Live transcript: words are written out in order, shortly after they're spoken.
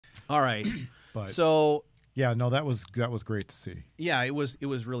All right. But So yeah, no, that was great to see. yeah, it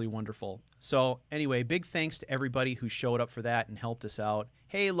was really wonderful. So anyway, big thanks to everybody who showed up for that and helped us out.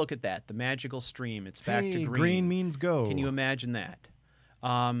 Hey, look at that. The magical stream. It's back to Hey, green. green means go. Can you imagine that?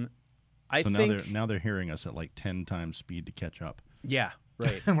 I So think now they're hearing us at like 10 times speed to catch up. yeah,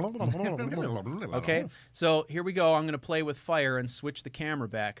 right. Okay. So here we go. I'm going to play with fire and switch the camera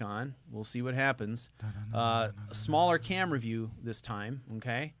back on. We'll see what happens. A smaller camera view this time,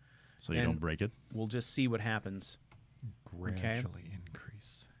 okay? So you And don't break it. We'll just see what happens. Gradually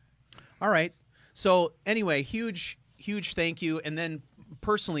increase. All right. So anyway, huge thank you. And then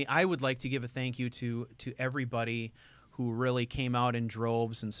personally, I would like to give a thank you to everybody who really came out in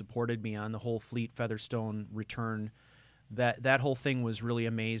droves and supported me on the whole Fleet Featherstone return. That whole thing was really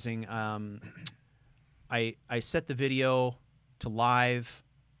amazing. I set the video to live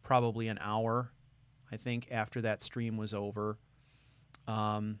probably an hour, I think, after that stream was over.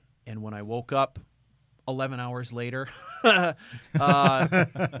 And when I woke up 11 hours later, I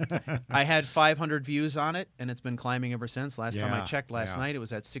had 500 views on it, and it's been climbing ever since. Last time I checked last night, it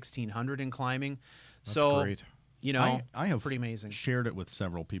was at 1,600 and climbing. That's so great. You know, I have pretty amazing. Shared it with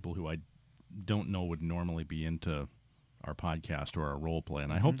several people who I don't know would normally be into our podcast or our role play,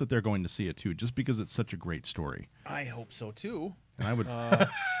 and I hope that they're going to see it too, just because it's such a great story. I hope so too. And I would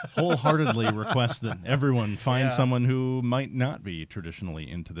wholeheartedly request that everyone find someone who might not be traditionally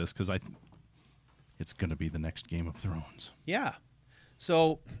into this, because it's going to be the next Game of Thrones. Yeah.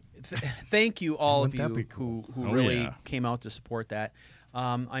 So thank you all of Wouldn't that you be cool? who really came out to support that.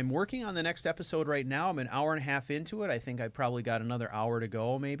 I'm working on the next episode right now. I'm an hour and a half into it. I think I probably got another hour to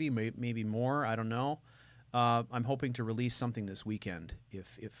go, maybe more. I don't know. I'm hoping to release something this weekend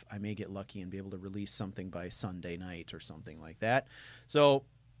if I may get lucky and be able to release something by Sunday night or something like that. So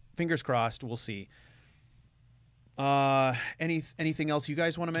fingers crossed. We'll see. Anything else you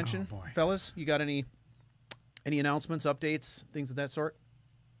guys want to mention, fellas? You got any announcements, updates, things of that sort?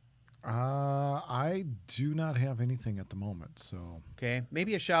 I do not have anything at the moment, so. Okay,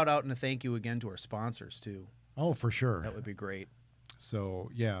 maybe a shout out and a thank you again to our sponsors too. Oh, for sure. That would be great. So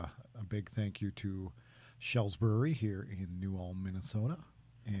yeah, a big thank you to Shell's Brewery here in New Ulm, Minnesota,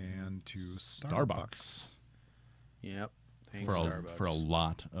 and to Starbucks. Yep. Thanks, Starbucks. For a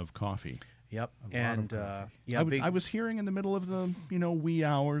lot of coffee. Yep. And I was hearing in the middle of the wee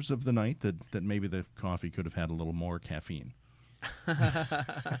hours of the night that maybe the coffee could have had a little more caffeine. Yeah.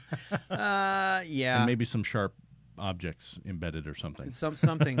 And maybe some sharp objects embedded or something.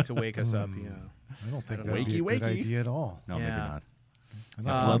 Something to wake us up. Yeah. I don't think don't that'd be a good Wakey. idea at all. No, maybe not.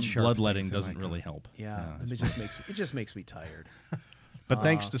 Sharp Bloodletting things in doesn't my really coffee. help. Yeah. It just makes me tired. But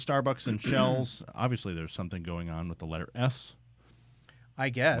thanks to Starbucks and Shells, obviously there's something going on with the letter S. I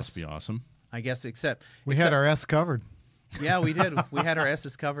guess. Must be awesome. I guess except We had our S covered. Yeah, we did. We had our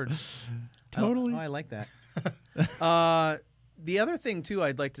S's covered. Totally. Oh, I like that. The other thing too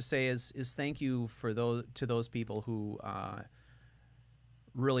I'd like to say is thank you for those people who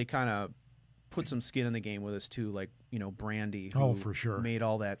really kind of put some skin in the game with us too, like Brandy, who for sure, made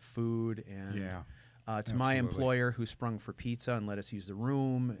all that food, and to my employer who sprung for pizza and let us use the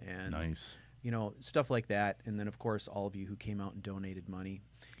room, and nice, stuff like that, and then of course all of you who came out and donated money.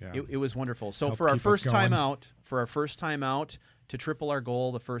 Yeah. It was wonderful. So Help for our keep us first time going. out, to triple our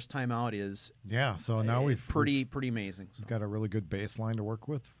goal, the first time out is So now we've pretty amazing. So. We've got a really good baseline to work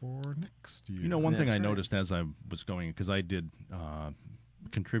with for next year. One thing I noticed as I was going, because I did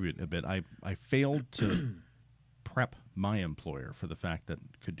contribute a bit, I failed to prep my employer for the fact that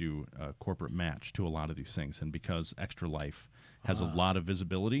could do a corporate match to a lot of these things, and because Extra Life has a lot of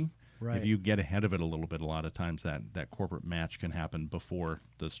visibility. Right. If you get ahead of it a little bit, a lot of times that corporate match can happen before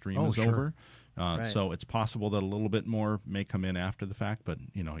the stream is sure. over. Right. So it's possible that a little bit more may come in after the fact, but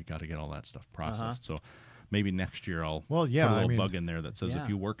you got to get all that stuff processed. So maybe next year I'll put a little bug in there that says if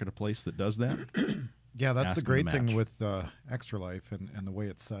you work at a place that does that, that's the great thing match. with Extra Life and the way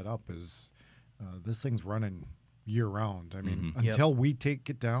it's set up is this thing's running year round. I mean, until we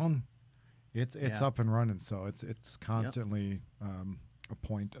take it down, it's up and running. So it's constantly a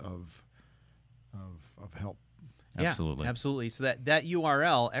point of help. Absolutely. Yeah, absolutely. So that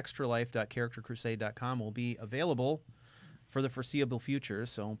URL, extralife.charactercrusade.com, will be available for the foreseeable future,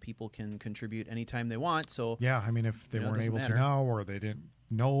 so people can contribute anytime they want. So I mean, if they weren't able to now, or they didn't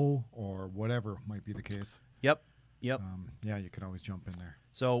know, or whatever might be the case. Yep. You can always jump in there.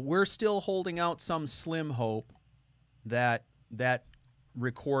 So we're still holding out some slim hope that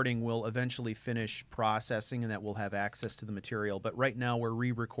recording will eventually finish processing and that we'll have access to the material. But right now we're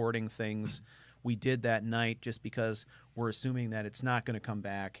re-recording things we did that night, just because we're assuming that it's not going to come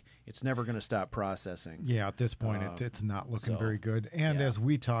back. It's never going to stop processing. Yeah, at this point, it's not looking so, very good. And yeah. as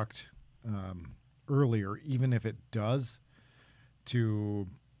we talked earlier, even if it does, to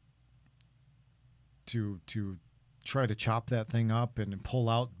try to chop that thing up and pull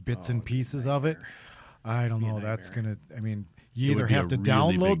out bits and pieces of it, I don't know. That's gonna. I mean, you either have to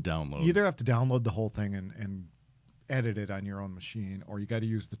download. You either have to download the whole thing and edit it on your own machine, or you got to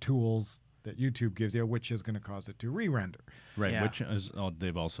use the tools that YouTube gives you, which is going to cause it to re-render. Right, which is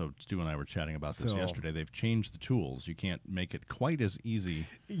they've also, Stu and I were chatting about this yesterday. They've changed the tools. You can't make it quite as easy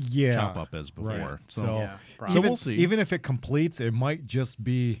chop up as before. Right. So we'll see. Even if it completes, it might just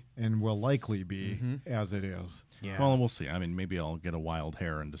be, and will likely be, as it is. Yeah. Well, we'll see. I mean, maybe I'll get a wild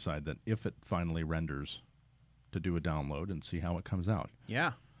hair and decide that if it finally renders, to do a download and see how it comes out.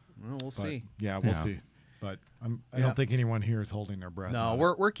 Yeah. Well, we'll see. Yeah, we'll see. But I don't think anyone here is holding their breath. No,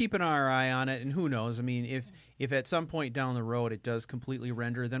 we're keeping our eye on it, and who knows? I mean, if at some point down the road it does completely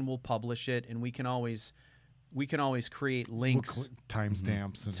render, then we'll publish it, and we can always create links,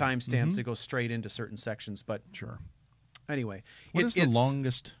 timestamps, that go straight into certain sections. But sure. Anyway, what is the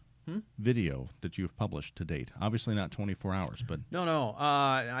longest video that you've published to date? Obviously not 24 hours, but no.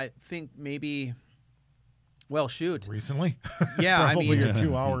 I think maybe. Well, shoot. Recently? Yeah, I mean, a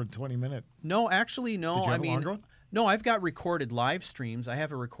 2 hour and 20 minute. No, actually, no. Did you have a longer one? No, I've got recorded live streams. I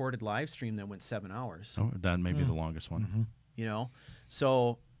have a recorded live stream that went 7 hours. Oh, that may be the longest one. You know,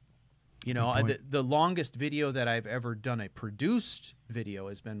 so, you know, the longest video that I've ever done, a produced video,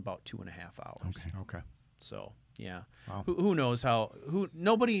 has been about 2.5 hours. Okay. So, yeah. Wow. Who knows how?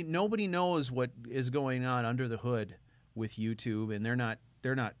 Nobody knows what is going on under the hood with YouTube, and they're not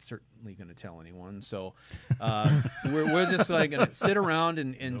certainly going to tell anyone. So we're just like going to sit around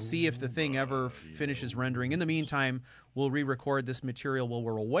and see if the thing ever finishes rendering. In the meantime, we'll re-record this material while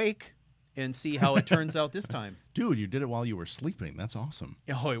we're awake and see how it turns out this time. Dude, you did it while you were sleeping. That's awesome.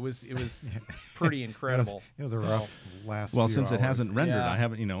 Oh, it was pretty incredible. It was a rough last Well, few since hours. it hasn't rendered, I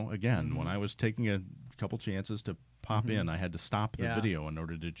haven't, again, when I was taking a couple chances to pop in, I had to stop the video in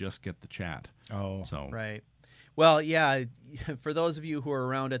order to just get the chat. Oh. So right. Well, yeah, for those of you who are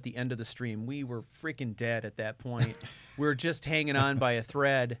around at the end of the stream, we were freaking dead at that point. We were just hanging on by a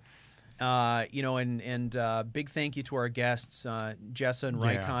thread, and big thank you to our guests, Jessa and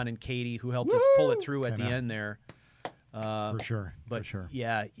Rycon and Katie, who helped us pull it through at the end there. For sure.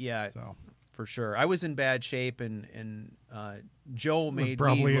 Yeah, so. For sure. I was in bad shape, and Joe made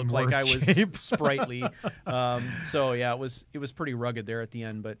me look like I was shape. sprightly. So, yeah, it was pretty rugged there at the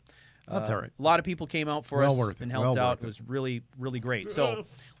end, but... That's all right. A lot of people came out for us and helped out. It was really, really great. So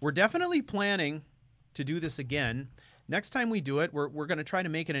we're definitely planning to do this again. Next time we do it, we're going to try to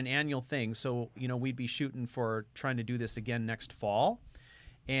make it an annual thing. So, we'd be shooting for trying to do this again next fall.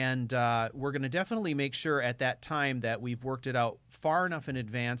 And we're going to definitely make sure at that time that we've worked it out far enough in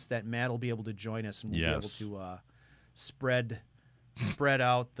advance that Matt will be able to join us and we'll be able to spread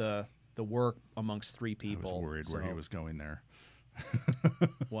out the work amongst 3 people. I was worried where he was going there.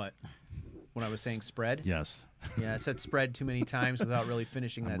 What? When I was saying spread? Yes. Yeah, I said spread too many times without really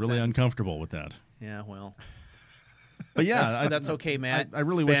finishing that I'm really sentence. uncomfortable with that. Yeah, well. But yeah, that's okay, Matt. I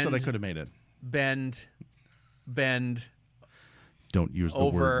really wish that I could have made it. Bend. Don't use the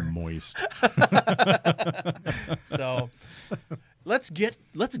word moist. So, let's get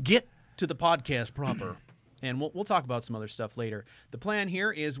to the podcast proper. And we'll talk about some other stuff later. The plan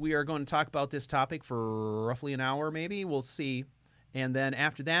here is we are going to talk about this topic for roughly an hour, maybe. We'll see. And then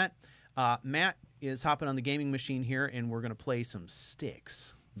after that, Matt is hopping on the gaming machine here, and we're going to play some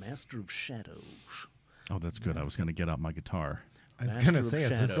Styx, Master of Shadows. Oh, that's good. I was going to get out my guitar. I was going to say,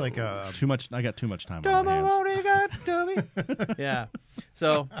 is this like a... I got too much time on my hands. Yeah.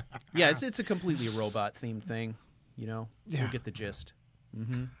 So, yeah, it's a completely robot-themed thing, Yeah. You'll get the gist.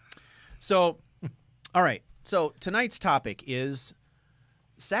 So, all right. So tonight's topic is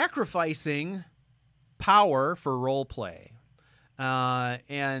sacrificing power for role play.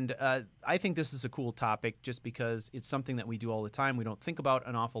 And I think this is a cool topic just because it's something that we do all the time. We don't think about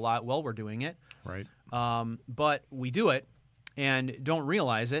an awful lot while we're doing it. Right. But we do it and don't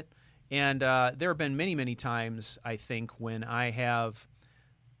realize it. And there have been many, many times, I think, when I have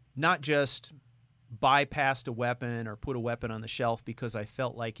not just bypassed a weapon or put a weapon on the shelf because I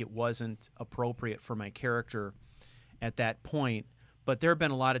felt like it wasn't appropriate for my character at that point. But there have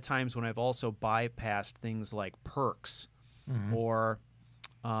been a lot of times when I've also bypassed things like perks or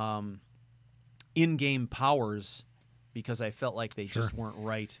in-game powers because I felt like they just weren't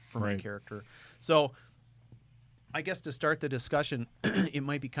right for my character. So I guess to start the discussion, it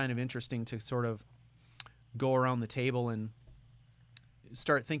might be kind of interesting to sort of go around the table and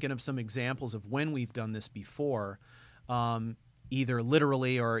start thinking of some examples of when we've done this before, either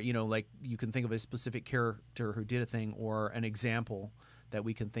literally or, you know, like you can think of a specific character who did a thing or an example that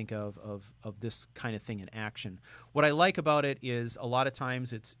we can think of this kind of thing in action. What I like about it is a lot of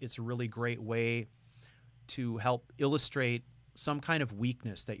times it's a really great way to help illustrate some kind of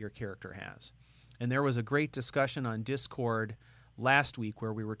weakness that your character has. And there was a great discussion on Discord last week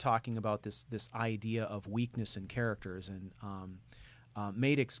where we were talking about this idea of weakness in characters, and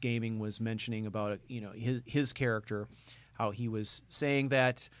Madix Gaming was mentioning about, you know, his character, how he was saying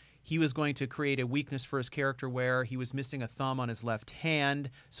that he was going to create a weakness for his character where he was missing a thumb on his left hand,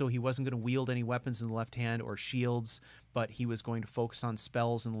 so he wasn't going to wield any weapons in the left hand or shields, but he was going to focus on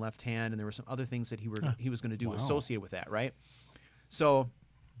spells in the left hand, and there were some other things that he was going to do associated with that, right? So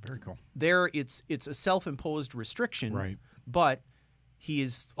very cool. There, it's a self-imposed restriction, right? But he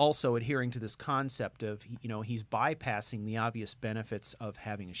is also adhering to this concept of, you know, he's bypassing the obvious benefits of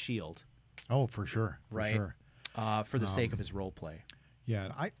having a shield. Oh, for sure, right? Sure. For the sake of his role play. Yeah,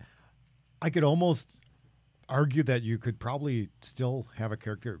 I could almost argue that you could probably still have a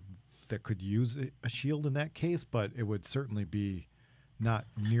character that could use a shield in that case, but it would certainly be not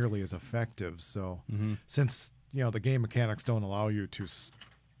nearly as effective. So since, you know, the game mechanics don't allow you to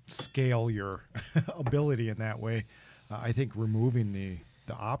scale your ability in that way, I think removing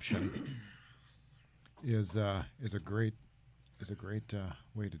the option is a great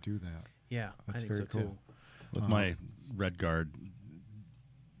way to do that. Yeah, that's I think very so cool. too. With my Red Guard,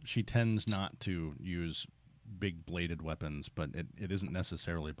 she tends not to use big bladed weapons, but it isn't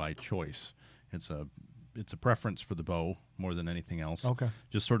necessarily by choice. It's a preference for the bow more than anything else. Okay.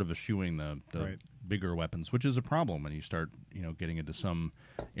 Just sort of eschewing the right. bigger weapons, which is a problem when you start, you know, getting into some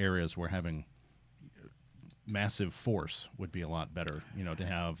areas where having massive force would be a lot better, you know, to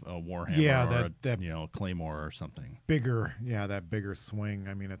have a warhammer or that you know, a claymore or something bigger. Yeah, that bigger swing.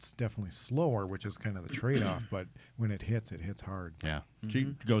 I mean, it's definitely slower, which is kind of the trade-off, but when it hits hard. Yeah.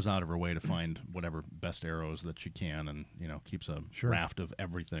 She goes out of her way to find whatever best arrows that she can, and, you know, keeps a raft of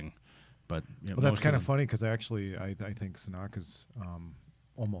everything. But, you know, well, that's kind of funny because actually I think Sanaka's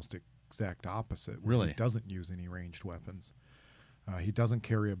almost exact opposite. Really? He doesn't use any ranged weapons. He doesn't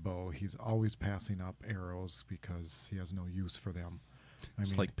carry a bow. He's always passing up arrows because he has no use for them.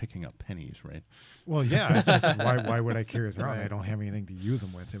 It's like picking up pennies, right? Well, yeah. It's just, why would I carry it around? Right. I don't have anything to use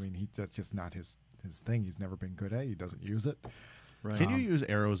them with. I mean, that's just not his thing. He's never been good at it. He doesn't use it. Right. Can you use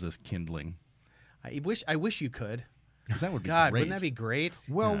arrows as kindling? I wish you could. Because that would be God, great. Wouldn't that be great?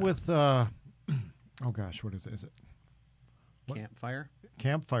 Well, with oh gosh, what is it? Is it campfire?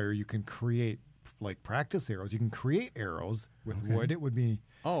 Campfire. You can create like practice arrows. You can create arrows with wood. It would be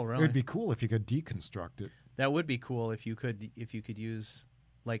really? It would be cool if you could deconstruct it. That would be cool if you could use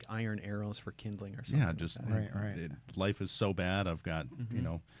like iron arrows for kindling or something. Yeah, just right. Life is so bad. I've got you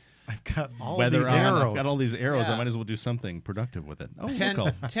know, I've got all weather these on. arrows. I've got all these arrows. Yeah. I might as well do something productive with it. Oh,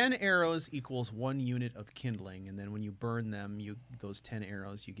 10 arrows equals 1 unit of kindling, and then when you burn them, those 10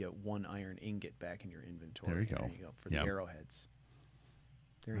 arrows, you get 1 iron ingot back in your inventory. There you go. For the arrowheads.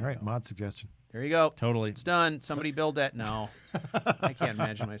 There you all right, go. mod suggestion. There you go. Totally. It's done. Somebody build that now. I can't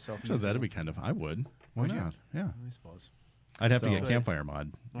imagine myself. So that'd be kind of. I would. Why not? Yeah, I suppose. I'd have to get campfire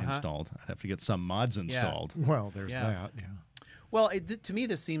mod Uh-huh. installed. I'd have to get some mods installed. Well, there's that. Yeah. Well, to me,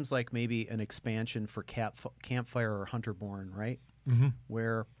 this seems like maybe an expansion for campfire or hunterborn, right? Mm-hmm.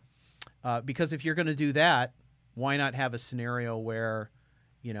 Where, because if you're going to do that, why not have a scenario where,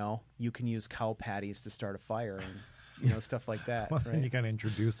 you know, you can use cow patties to start a fire and, you know, stuff like that. Well, right? then you got to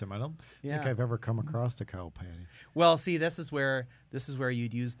introduce them. I don't think I've ever come across a cow patty. Well, see, this is where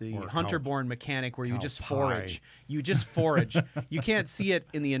you'd use the hunter-born mechanic where you just forage. You just forage. You can't see it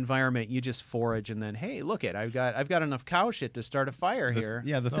in the environment. You just forage, and then, hey, look it, I've got enough cow shit to start a fire here.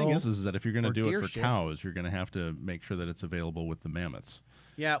 Yeah, the thing is that if you're going to do it for shit. cows, you're going to have to make sure that it's available with the mammoths.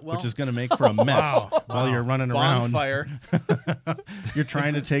 Yeah, well, which is going to make for a mess while you're running around. Bonfire. You're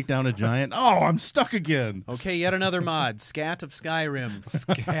trying to take down a giant. Oh, I'm stuck again. Okay, yet another mod. Scat of Skyrim.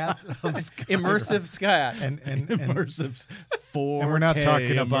 Scat of Skyrim. Immersive scat. And immersive 4K. And we're not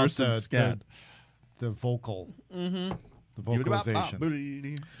talking about scat. The vocal. Mm-hmm. The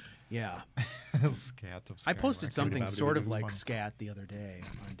vocalization. Yeah. Scat of Skyrim. I posted something sort of like scat the other day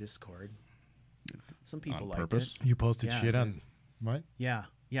on Discord. Some people liked it. You posted shit on... What? Yeah.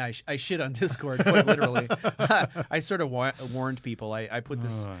 Yeah, I shit on Discord, quite literally. I sort of warned people. I put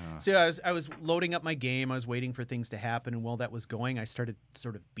this... So I was loading up my game. I was waiting for things to happen, and while that was going, I started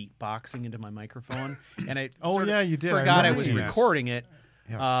sort of beatboxing into my microphone. And I you did. forgot I was recording it.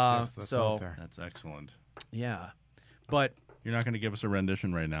 Yes, that's out there. That's excellent. Yeah. But... You're not going to give us a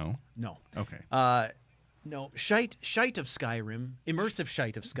rendition right now? No. Okay. No, shite of Skyrim. Immersive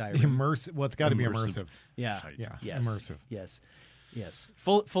shite of Skyrim. Immersive. Well, it's got to be immersive. Yeah. Shite. Yeah. Yes. Immersive. Yes.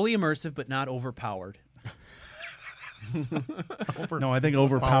 Fully immersive, but not overpowered. No, I think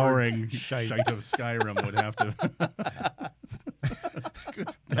overpowering shite. shite of Skyrim would have to.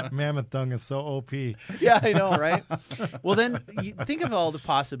 That mammoth dung is so OP. Yeah, I know, right? Well, then you think of all the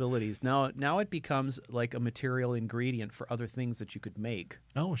possibilities. Now it becomes like a material ingredient for other things that you could make.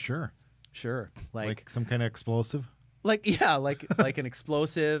 Oh, sure. Sure, Like some kind of explosive. like an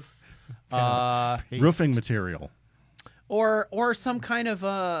explosive, Roofing material. or some kind of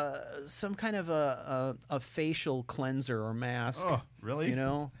a facial cleanser or mask. Oh, really? You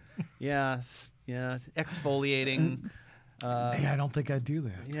know, yes, exfoliating. I don't think I'd do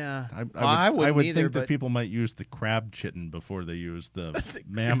that. Yeah, I would either, think that but people might use the crab chitin before they use the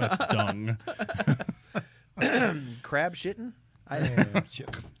mammoth dung. crab shitting. Shit.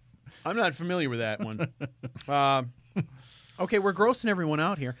 I'm not familiar with that one. Okay, we're grossing everyone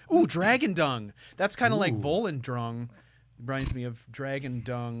out here. Ooh, dragon dung. That's kind of like Volan dung. Reminds me of dragon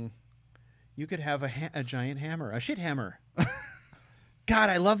dung. You could have a giant hammer, a shit hammer. God,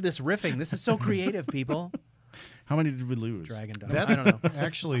 I love this riffing. This is so creative, people. How many did we lose? Dragon dung. That I don't know.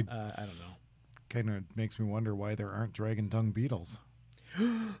 actually I don't know. kind of makes me wonder why there aren't dragon dung beetles.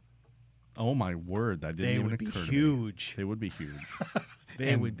 Oh my word! That didn't They even would be occur to huge. me. They would be huge.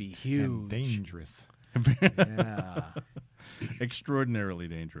 They would be huge. And dangerous. Yeah. Extraordinarily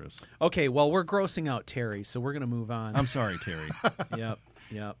dangerous. Okay, well, we're grossing out Terry, so we're going to move on. I'm sorry, Terry. Yep.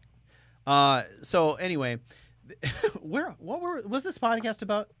 So anyway, what was this podcast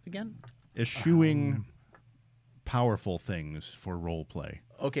about again? Eschewing powerful things for role play.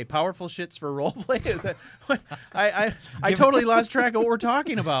 Okay, powerful shits for role play. Is that what? I totally lost track of what we're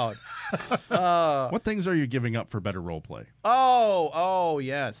talking about. What things are you giving up for better role play? Oh,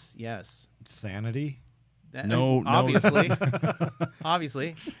 yes. Sanity. No. Obviously.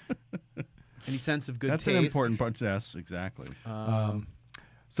 Obviously. Any sense of good That's taste. an important part. Yes, exactly.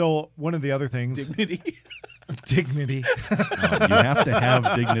 So one of the other things, Dignity. dignity. You have to have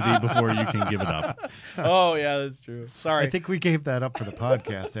dignity before you can give it up. Oh, yeah, that's true. Sorry. I think we gave that up for the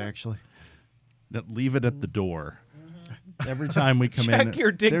podcast, actually. That leave it at the door. Every time we come Check in,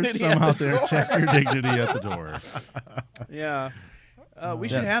 your dignity there's some at out the there. door. Check your dignity at the door. Yeah. We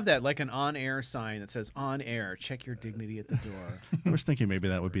should have that, like an on-air sign that says, on air, check your dignity at the door. I was thinking maybe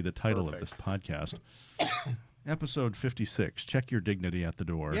that would be the title of this podcast. Episode 56, check your dignity at the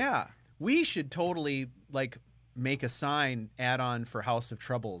door. Yeah. We should totally, like, make a sign add-on for House of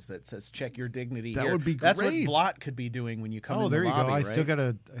Troubles that says, check your dignity That here. would be That's what great. Blot could be doing when you come in there the you lobby, go. I right?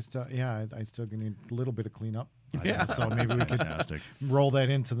 still need a little bit of cleanup. Yeah. So maybe we could Fantastic. roll that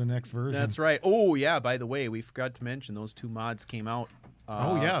into the next version. That's right. Oh, yeah, by the way, we forgot to mention those two mods came out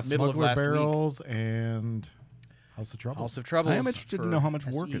middle of Smuggler last week. Barrels and House of Troubles. House of Troubles. I am interested to know how much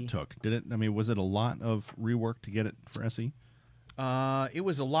work SE. it took. Was it a lot of rework to get it for SE? It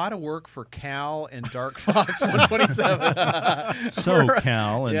was a lot of work for Cal and Dark Fox 127. So,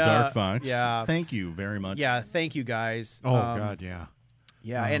 Cal and Yeah, Dark Fox, yeah. thank you very much. Yeah, thank you guys. Oh, God, yeah.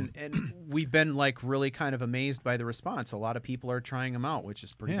 Yeah, and we've been like really kind of amazed by the response. A lot of people are trying them out, which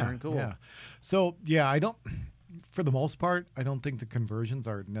is pretty darn cool. Yeah. So, yeah, for the most part, I don't think the conversions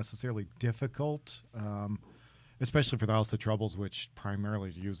are necessarily difficult, especially for the House of Troubles, which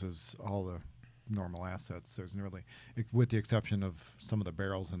primarily uses all the normal assets. There's really, with the exception of some of the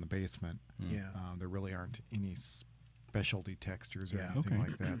barrels in the basement, there really aren't any specialty textures or anything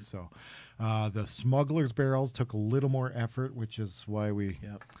like that. So the Smuggler's Barrels took a little more effort, which is why we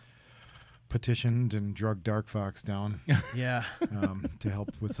petitioned and drug Dark Fox down to help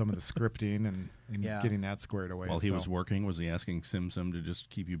with some of the scripting and getting that squared away. While he was working, was he asking SimSim to just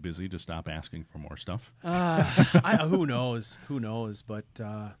keep you busy to stop asking for more stuff? Who knows? But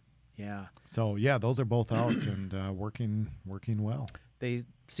yeah. So yeah, those are both out and working well. They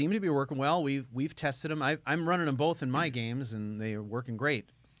seem to be working well. We've tested them. I'm running them both in my games, and they are working great.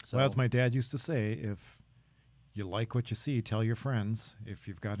 So Well, as my dad used to say, if you like what you see, tell your friends. If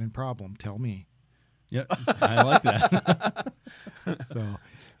you've got a problem, tell me. Yeah, I like that. So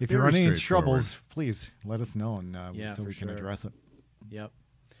if Very you're running into straightforward. troubles, please let us know, and so for we can sure. address it. Yep.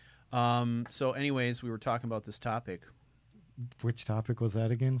 So anyways, we were talking about this topic. Which topic was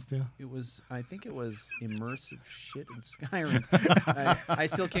that again, Stu? I think it was immersive shit in Skyrim. I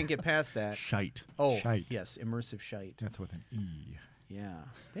still can't get past that. Shite. Oh, Shite. yes, immersive shite. That's with an E. Yeah,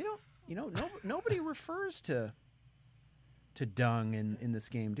 they don't. Nobody refers to dung in this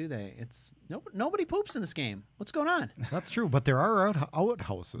game, do they? It's nobody poops in this game. What's going on? That's true, but there are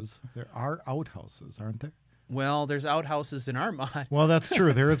outhouses. There are outhouses, aren't there? Well, there's outhouses in our mod. Well, that's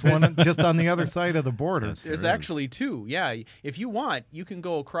true. There is one just on the other side of the border. Yes. There's actually two. Yeah, if you want, you can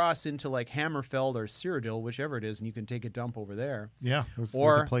go across into like Hammerfeld or Cyrodiil, whichever it is, and you can take a dump over there. Yeah, there's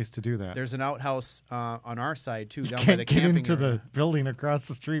a place to do that. There's an outhouse on our side too, down by Can't the get camping into area. the building across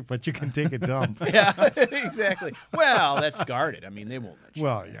the street, but you can take a dump. Yeah, exactly. Well, that's guarded. I mean, they won't let you.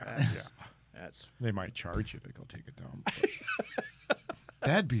 Well, in there. yeah, That's they might charge you to go take a dump.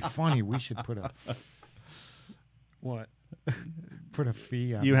 That'd be funny. We should put a what? Put a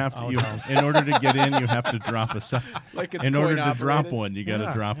fee on You have to, in order to get in, you have to drop a septum. Like it's in order to coin-operated? drop one, you got to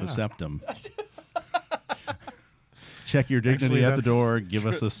Yeah, drop yeah. a septum. Check your dignity Actually, at the that's door. Give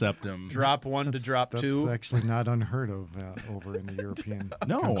us a septum. Drop one to drop that's two. actually not unheard of over in the European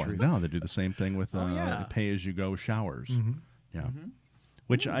countries. No, they do the same thing with yeah. pay-as-you-go showers. Mhm. Yeah,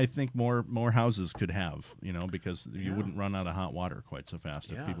 which I think more houses could have, because you Yeah. wouldn't run out of hot water quite so fast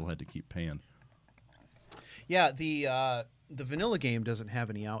Yeah. if people had to keep paying. Yeah, the vanilla game doesn't have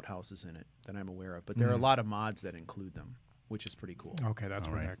any outhouses in it that I'm aware of, but there are a lot of mods that include them, which is pretty cool. Okay, that's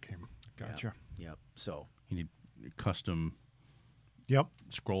All where right. that came. Gotcha. Yep. So You need custom Yep.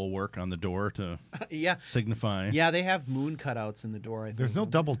 scroll work on the door to yeah, signify. yeah, they have moon cutouts in the door. I think. There's no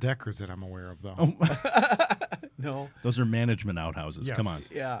double deckers that I'm aware of, though. No. Those are management outhouses. Yes. Come on.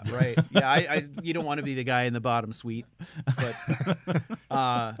 Yeah, right. Yeah, you don't want to be the guy in the bottom suite, but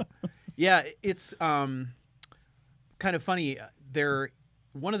yeah, it's kind of funny.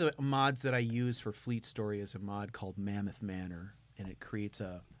 One of the mods that I use for Fleet Story is a mod called Mammoth Manor, and it creates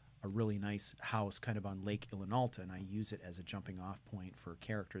a really nice house kind of on Lake Ilinalta, and I use it as a jumping off point for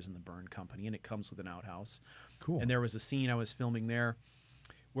characters in the Burn Company, and it comes with an outhouse. Cool. And there was a scene I was filming there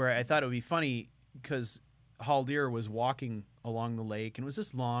where I thought it would be funny because Haldir was walking along the lake, and it was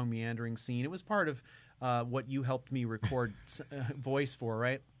this long meandering scene. It was part of what you helped me record voice for,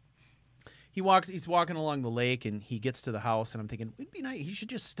 right? He's walking along the lake, and he gets to the house, and I'm thinking, it'd be nice. He should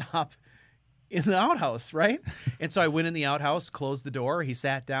just stop in the outhouse, right? And so I went in the outhouse, closed the door. He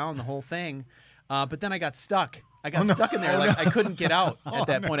sat down, the whole thing. But then I got stuck. I got stuck in there. I couldn't get out at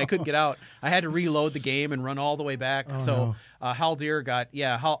that point. I couldn't get out. I had to reload the game and run all the way back. Haldir got,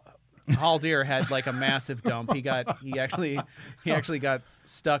 Haldir had like a massive dump. He actually got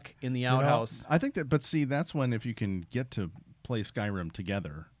stuck in the outhouse. I think that, but see, that's when if you can get to play Skyrim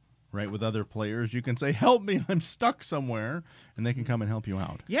together, right, with other players, you can say, "Help me, I'm stuck somewhere," and they can come and help you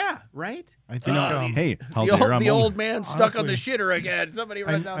out. Yeah, right? I think. Hey, Haldir, The old man stuck on the honestly, shitter again. Somebody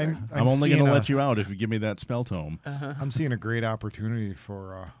run down there. I'm only going seeing to let you out if you give me that spell tome. I'm seeing a great opportunity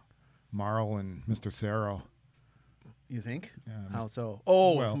for Marl and Mr. Sarrow. You think? Yeah, How so?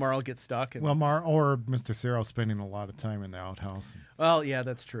 Oh, well- if Marl gets stuck. And, Well, or Mr. Sarrow spending a lot of time in the outhouse. well, yeah,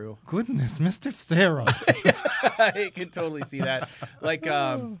 that's true. Goodness, Mr. Sarrow. I can totally see that. Like,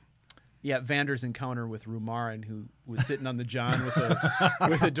 Vander's encounter with Rumarin, who was sitting on the John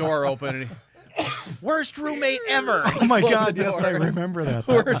with the door open. And worst roommate ever. Oh my Closed God! the Yes, door. I remember that.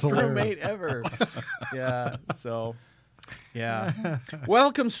 That was Worst hilarious. roommate ever. Yeah. So, yeah.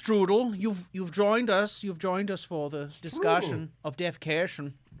 Welcome, Strudel. You've joined us. You've joined us for the discussion of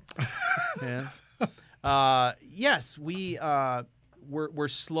defecation. Yes. Yes. We're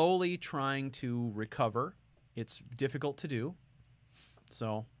slowly trying to recover. It's difficult to do.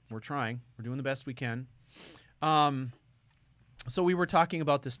 So we're trying. We're doing the best we can. So we were talking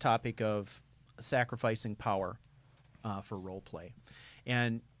about this topic of sacrificing power for role play,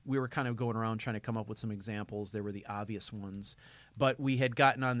 and we were kind of going around trying to come up with some examples. There were the obvious ones, but we had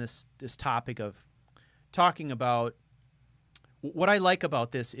gotten on this topic of talking about what I like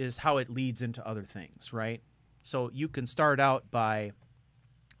about this is how it leads into other things, right? So you can start out by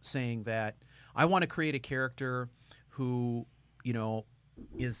saying that I want to create a character who,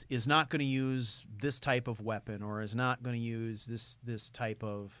 is not going to use this type of weapon, or is not going to use this type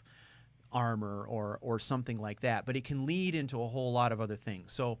of armor or something like that, but it can lead into a whole lot of other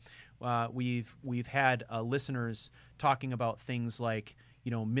things. So we've had listeners talking about things like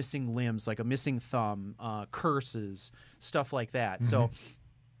missing limbs, like a missing thumb, curses, stuff like that. Mm-hmm. So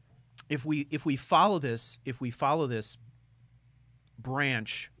if we follow this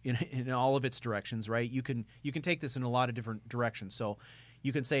branch in all of its directions, right, you can take this in a lot of different directions. So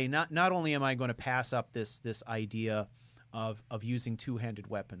you can say not only am I going to pass up this idea of using two-handed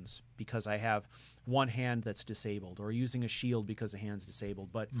weapons because I have one hand that's disabled, or using a shield because the hand's disabled,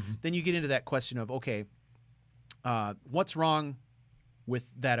 but then you get into that question of, okay, what's wrong with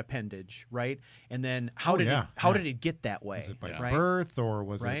that appendage, right? And then how did it get that way? Was it by right? birth, or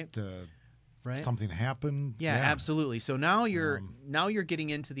was Right? it Right? something happened? Yeah, absolutely. So now you're getting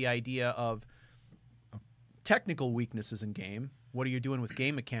into the idea of technical weaknesses in game. What are you doing with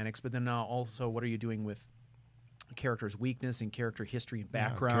game mechanics? But then now also, what are you doing with character's weakness and character history and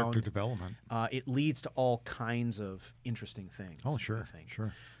background. Character development. It leads to all kinds of interesting things. Oh, sure, I think.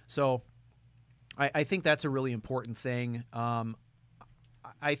 sure. So I think that's a really important thing.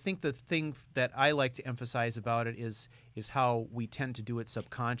 I think the thing that I like to emphasize about it is how we tend to do it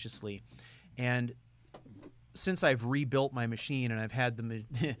subconsciously. And since I've rebuilt my machine and I've had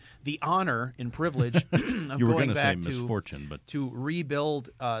the honor and privilege of you were going gonna back say misfortune, but to rebuild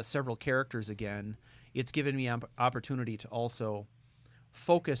several characters again, it's given me opportunity to also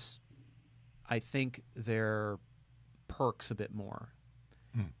focus, I think, their perks a bit more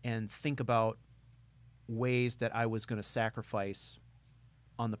and think about ways that I was going to sacrifice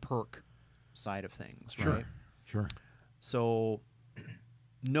on the perk side of things, right? Sure. So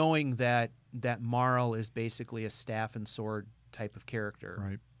knowing that Marl is basically a staff and sword type of character,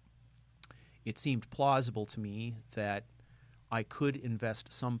 Right. it seemed plausible to me that I could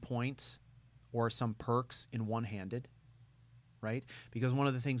invest some points or some perks in one-handed, right? Because one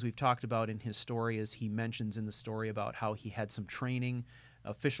of the things we've talked about in his story is he mentions in the story about how he had some training,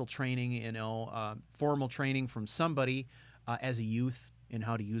 official training, formal training from somebody as a youth in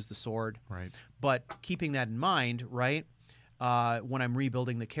how to use the sword. Right. But keeping that in mind, right, when I'm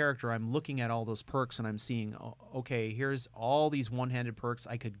rebuilding the character, I'm looking at all those perks and I'm seeing, okay, here's all these one-handed perks.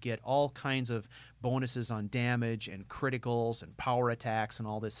 I could get all kinds of bonuses on damage and criticals and power attacks and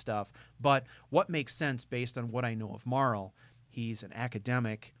all this stuff. But what makes sense based on what I know of Marl? He's an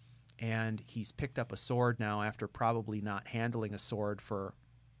academic, and he's picked up a sword now after probably not handling a sword for,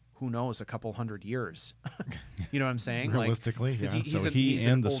 who knows, a couple hundred years. You know what I'm saying? Realistically, like, yeah. He's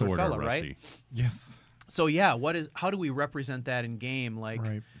an the older sword fella, are rusty. right? Yes. So yeah, how do we represent that in game? Like,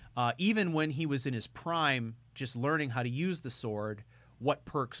 Right. Even when he was in his prime, just learning how to use the sword, what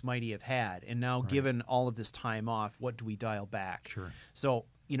perks might he have had? And now, given all of this time off, what do we dial back? Sure. So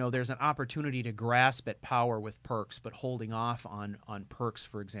there's an opportunity to grasp at power with perks, but holding off on perks,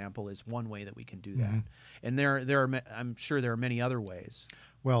 for example, is one way that we can do that. And there are I'm sure there are many other ways.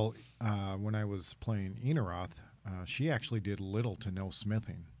 Well, when I was playing Enaroth, she actually did little to no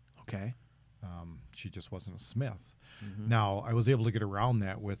smithing. Okay. She just wasn't a smith. Now, I was able to get around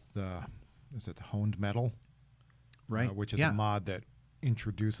that with, is it the Honed Metal? Right. Which is a mod that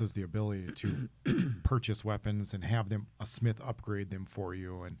introduces the ability to purchase weapons and have a smith upgrade them for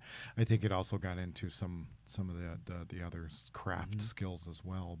you. And I think it also got into some of the other craft skills as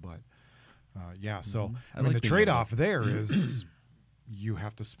well. But, yeah, so I mean, the trade-off there is you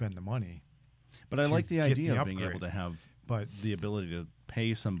have to spend the money. But I like the get idea the of being able upgrade. to have But the ability to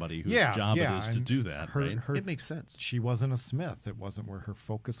pay somebody whose Yeah, job yeah, it is to and do that. Right? It makes sense. She wasn't a smith. It wasn't where her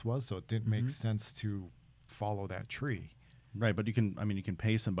focus was, so it didn't make sense to follow that tree. Right, but you can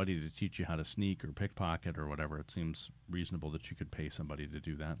pay somebody to teach you how to sneak or pickpocket or whatever. It seems reasonable that you could pay somebody to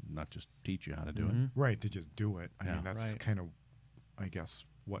do that, not just teach you how to do it. Right, to just do it. I Yeah. mean, that's Right. kind of, I guess,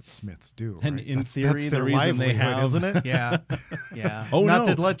 what smiths do. And right? in that's theory, their the reason they livelihood, have- isn't it? Yeah. Yeah. Oh, Not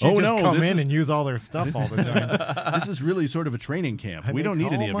no. to let you Oh, just no, come this in is- and use all their stuff all the time. This is really sort of a training camp. I We don't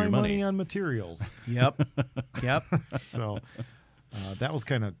make need any all of your my money. on materials. Yep. Yep. So that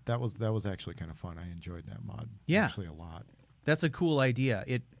was actually kind of fun. I enjoyed that mod. Yeah. Actually, a lot. That's a cool idea.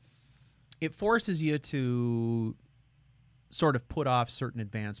 It forces you to sort of put off certain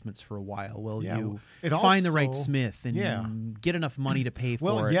advancements for a while. Will Yeah, you it find the right also- smith and yeah. get enough money to pay for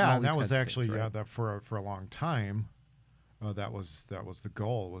Well, it? and yeah, all and these that was kinds of actually things, right? that for a long time. That was the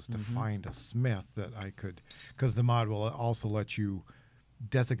goal, was to find a smith that I could, because the mod will also let you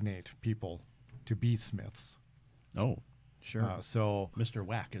designate people to be smiths. Oh, Sure. So Mr.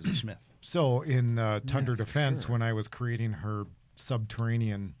 Whack is a smith. So in Tundra for Defense, sure. when I was creating her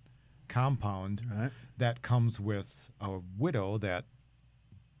subterranean compound, Right. that comes with a widow that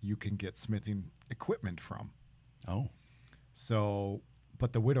you can get smithing equipment from. Oh, So,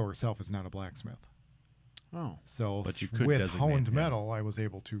 but the widow herself is not a blacksmith. Oh. So But you could with designate honed him. metal, I was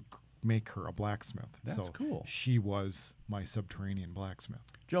able to make her a blacksmith. That's so cool. She was my subterranean blacksmith.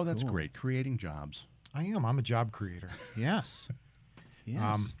 Joe, that's Cool. great. Creating jobs. I am. I'm a job creator. Yes.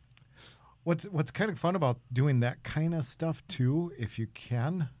 Yes. What's kind of fun about doing that kind of stuff too, if you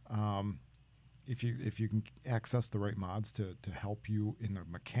can, if you can access the right mods to help you in the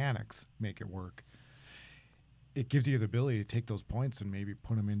mechanics, make it work. It gives you the ability to take those points and maybe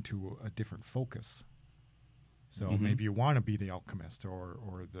put them into a different focus. So maybe you want to be the alchemist or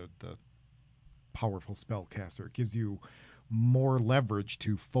the powerful spellcaster. It gives you more leverage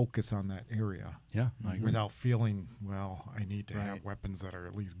to focus on that area. Yeah, I agree. Without feeling, well, I need to have Right. weapons that are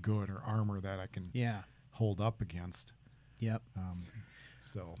at least good or armor that I can yeah. hold up against. Yep.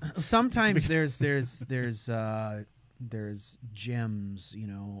 So Sometimes there's there's gems, you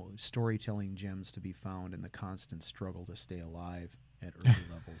know, storytelling gems to be found in the constant struggle to stay alive at early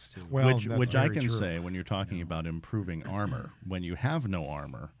levels too. Well, which I can true. say when you're talking about improving armor, when you have no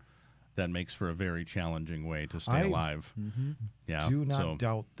armor, that makes for a very challenging way to stay alive. Yeah, do not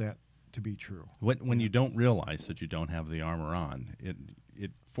doubt that to be true. When you don't realize that you don't have the armor on,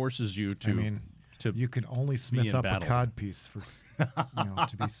 it forces you to. I mean, you can only smith up a codpiece for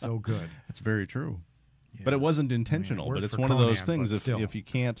to be so good. That's very true. Yeah. But it wasn't intentional. But it's one of those things. If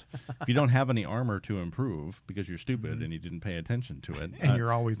you don't have any armor to improve because you're stupid and you didn't pay attention to it, and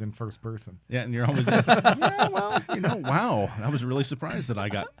you're always in first person. Yeah, and you're always yeah. Well, wow, I was really surprised that I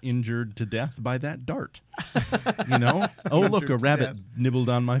got injured to death by that dart. Oh look, a rabbit nibbled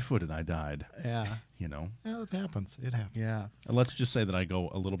on my foot and I died. Yeah. Yeah, it happens. It happens. Yeah. Let's just say that I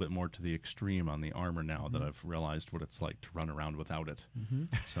go a little bit more to the extreme on the armor now that I've realized what it's like to run around without it.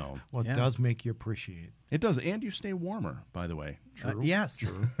 So, well, it does make you appreciate. It does, and you stay warmer. By the way, true. Yes,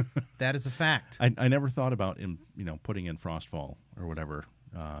 true. That is a fact. I never thought about putting in Frostfall or whatever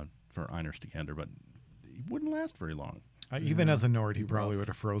for Einerstagander, but it wouldn't last very long. Even as a Nord, he probably would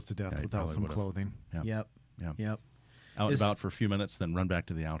have froze to death without some clothing. Yeah. Yep. Out and about for a few minutes, then run back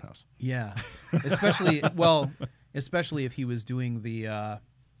to the outhouse. Yeah, especially if he was doing the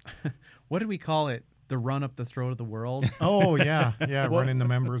what did we call it? The run up the throat of the world. Oh yeah, running the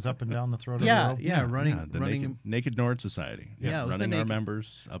members up and down the throat of the world. Yeah, running naked Nord Society. Yes. Running our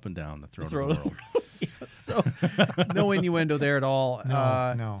members up and down the throat of the world. So no innuendo there at all.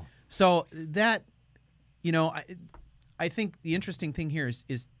 No. So that I think the interesting thing here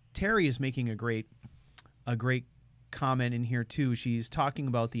is Terry is making a great comment in here too. She's talking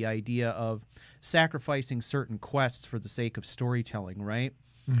about the idea of sacrificing certain quests for the sake of storytelling, right?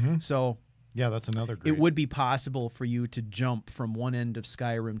 So yeah, that's another great. It would be possible for you to jump from one end of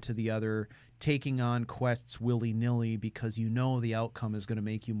Skyrim to the other, taking on quests willy-nilly because you know the outcome is going to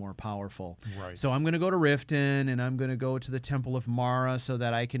make you more powerful. Right. So I'm going to go to Riften and I'm going to go to the Temple of Mara so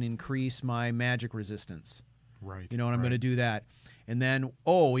that I can increase my magic resistance. Right. And I'm going to do that. And then,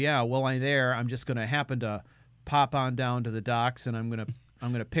 while I'm there, I'm just going to happen to pop on down to the docks and I'm going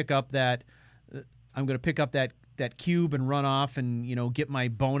to pick up that cube and run off and get my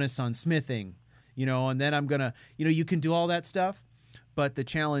bonus on smithing, and then I'm gonna you can do all that stuff, but the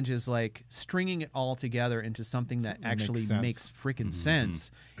challenge is like stringing it all together into something that actually makes freaking sense.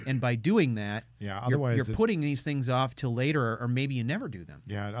 And by doing that, otherwise you're putting these things off till later, or maybe you never do them.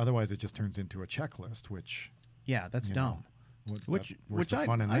 Yeah, otherwise it just turns into a checklist, which that's dumb. Which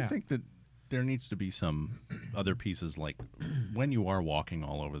I think that there needs to be some other pieces, like when you are walking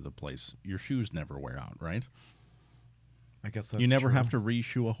all over the place, your shoes never wear out, right? I guess that's you never true. have to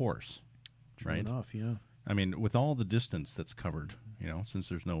reshoe a horse, True right? enough, yeah. I mean, with all the distance that's covered, since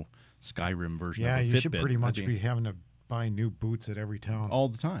there's no Skyrim version of a Fitbit. Yeah, you should pretty much be having to buy new boots at every town. All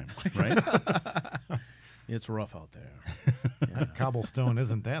the time, right? It's rough out there. Yeah. Cobblestone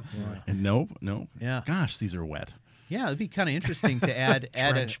isn't that smooth. And no. Yeah. Gosh, these are wet. Yeah, it'd be kind of interesting to add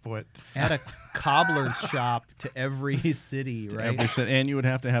a cobbler's shop to every city, right? And you would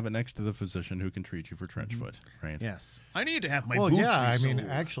have to have it next to the physician who can treat you for trench foot, right? Yes. I need to have my boots. Well, yeah, I mean,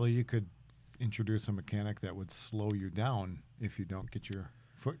 actually, you could introduce a mechanic that would slow you down if you don't get your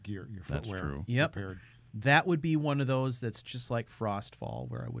footwear repaired. That would be one of those that's just like Frostfall,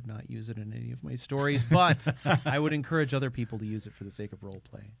 where I would not use it in any of my stories, but I would encourage other people to use it for the sake of role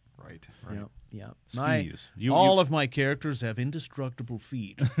play. Right. Yeah. Skis. All of my characters have indestructible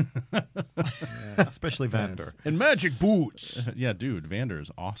feet. Especially Vander. And magic boots. Yeah, dude, Vander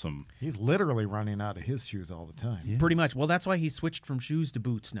is awesome. He's literally running out of his shoes all the time. Yes. Pretty much. Well, that's why he switched from shoes to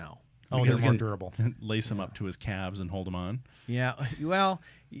boots now. Oh, they're more durable. Lace him up to his calves and hold him on. Yeah. Well,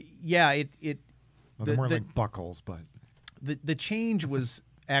 yeah, they're more like buckles, but the change was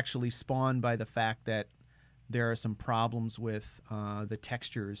actually spawned by the fact that there are some problems with the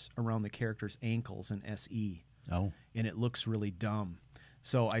textures around the character's ankles in SE. Oh. And it looks really dumb.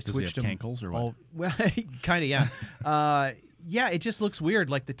 So I Does switched he have them. cankles or what? Oh, well, kind of, yeah. Yeah, it just looks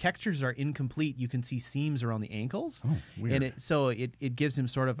weird. Like the textures are incomplete. You can see seams around the ankles. Oh, weird. And it gives him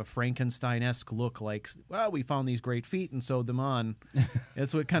sort of a Frankenstein-esque look, like, well, we found these great feet and sewed them on.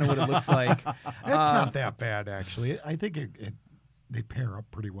 That's what it looks like. It's not that bad, actually. I think they pair up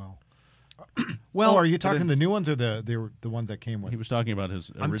pretty well. Well, are you talking the new ones or the ones that came with? He was talking about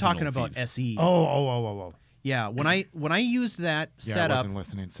his original I'm talking about feet. SE. Oh. Yeah, when I used that setup. I wasn't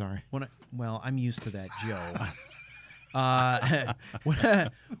listening. Sorry. I'm used to that, Joe.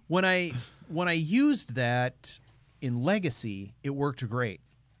 When I used that in Legacy, it worked great,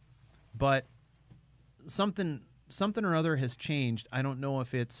 but something or other has changed. I don't know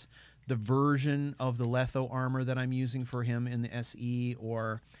if it's the version of the Letho armor that I'm using for him in the SE,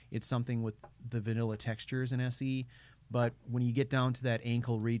 or it's something with the vanilla textures in SE. But when you get down to that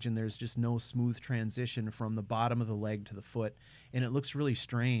ankle region, there's just no smooth transition from the bottom of the leg to the foot, and it looks really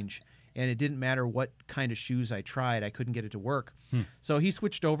strange. And it didn't matter what kind of shoes I tried, I couldn't get it to work. So he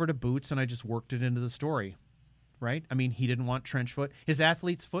switched over to boots, and I just worked it into the story, right? I mean, he didn't want trench foot. His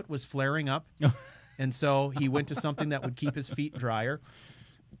athlete's foot was flaring up, and so he went to something that would keep his feet drier.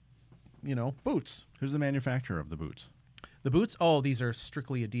 You know, boots. Who's the manufacturer of the boots? The boots? Oh, these are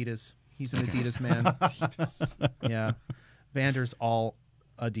strictly Adidas. He's an Adidas man. Yeah. Vander's all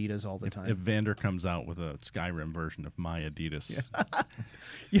Adidas all the time. If Vander comes out with a Skyrim version of my Adidas,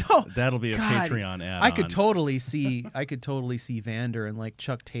 you know, that'll be a Patreon ad. I could totally see Vander in like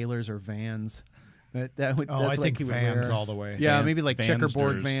Chuck Taylor's or Vans. That's I think he would Vans wear. all the way. Yeah, maybe like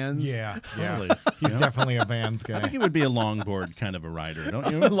checkerboard Vansters. Vans. Yeah. Totally. He's definitely a Vans guy. I think he would be a longboard kind of a rider, don't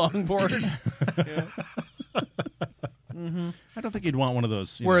you? Longboard. I don't think he'd want one of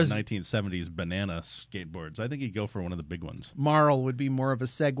those Whereas 1970s banana skateboards. I think he'd go for one of the big ones. Marl would be more of a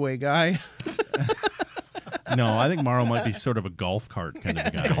Segway guy. No, I think Morrow might be sort of a golf cart kind of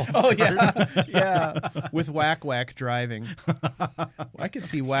a guy. Oh, yeah. Yeah. With Whack Whack driving. I could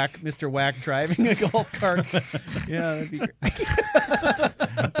see Mr. Whack driving a golf cart. Yeah, that'd be great.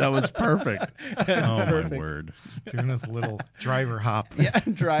 That was perfect. That's perfect. My word. Doing his little driver hop. Yeah,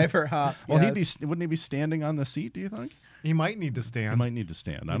 driver hop. Well, yeah. wouldn't he be standing on the seat, do you think? He might need to stand. He might need to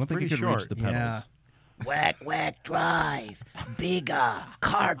stand. I don't think he could reach the pedals. Yeah. Whack, whack, drive. Bigger,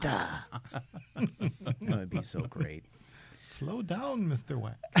 Carter. That would be so great. Slow down, Mr.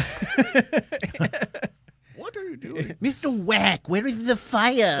 Whack. What are you doing? Mr. Whack, where is the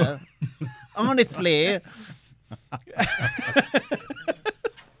fire? Honestly.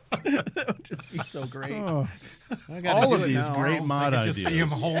 That would just be so great. Oh. I gotta All do of it these now. great mod I ideas. just see him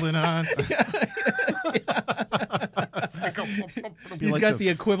holding on. He's got the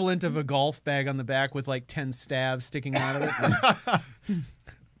equivalent of a golf bag on the back with like 10 stabs sticking out of it.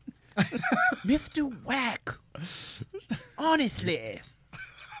 Mr. Whack. Honestly.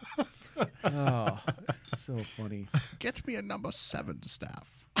 Oh, it's so funny. Get me a number 7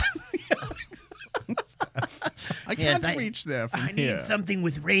 staff. I Yes, can't reach there from I here. need something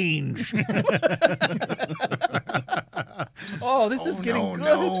with range. Oh, this is getting good.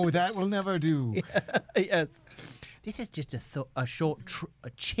 No, that will never do. Yes. This is just a short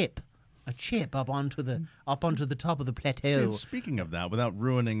chip up onto the top of the plateau. See, speaking of that, without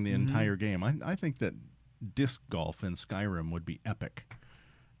ruining the entire game, I think that disc golf in Skyrim would be epic.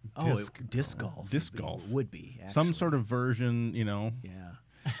 Disc golf. Disc golf would be actually. Some sort of version, Yeah.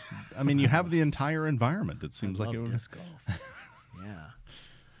 I mean, you have the entire environment. It seems I like love it would. disc golf. Yeah.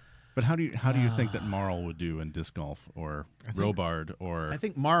 But how do you think that Marl would do in disc golf or Robard or? I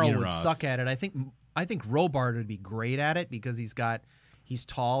think Marl would Enoroth? suck at it. I think Robard would be great at it because he's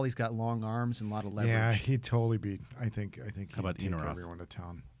tall, he's got long arms and a lot of leverage. Yeah, he'd totally be. I think How he'd about take Enoroth? everyone to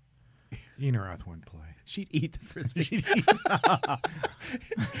town. Enoroth wouldn't play. She'd eat the frisbee.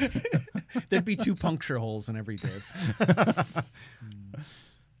 There'd be 2 puncture holes in every disc.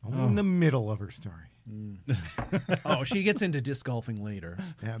 Only in the middle of her story. Oh, she gets into disc golfing later.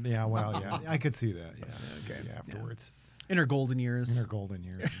 Yeah, well, yeah. I could see that. Yeah. Okay. Yeah, afterwards. In her golden years. In her golden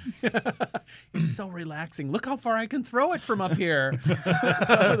years. It's so relaxing. Look how far I can throw it from up here. Top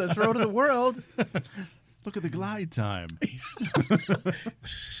of the throw to the world. Look at the glide time.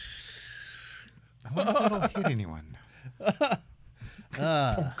 I wonder if that'll hit anyone.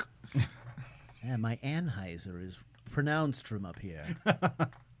 Yeah, my Anheuser is pronounced from up here.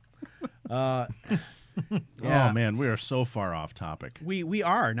 Yeah. Oh man, we are so far off topic. We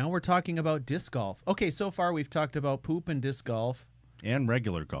are. Now we're talking about disc golf. Okay, so far we've talked about poop and disc golf. And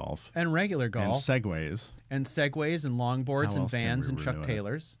regular golf. And regular And golf. segways. And segways and longboards How and else can Vans we and Chuck renew it?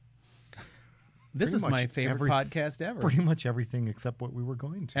 Taylors. This Pretty is much my favorite podcast ever. Pretty much everything except what we were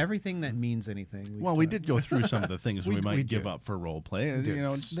going to. Everything that means anything. Well, we did go through some of the things we might give did. up for role play. We did. You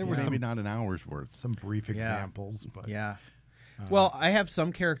know, it's There were maybe some- not an hour's worth. Some brief examples, but Yeah. Well, I have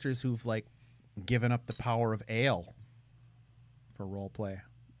some characters who've like given up the power of ale for role play.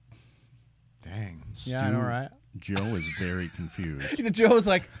 dang. Yeah, I know, right? Joe is very confused. Joe's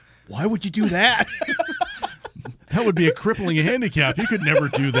like, why would you do that? That would be a crippling handicap. You could never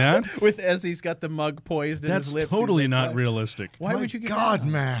do that. With as he's got the mug poised in That's his lips. totally He's like, not why- realistic. Why My would you get God, that?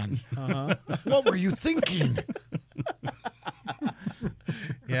 man. Uh-huh. What were you thinking?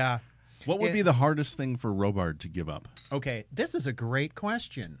 Yeah. What would be the hardest thing for Robard to give up? Okay, this is a great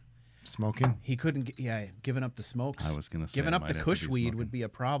question. Smoking? He couldn't. Giving up the smokes. I was gonna say giving it up might the have to Kush be weed smoking. would be a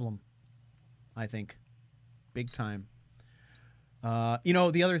problem. I think, big time. You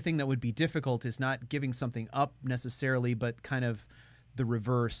know, the other thing that would be difficult is not giving something up necessarily, but kind of the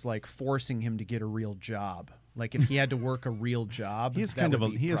reverse, like forcing him to get a real job. Like if he had to work a real job, he is kind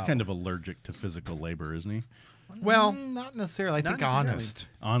of allergic to physical labor, isn't he? Well, not necessarily. I think necessarily.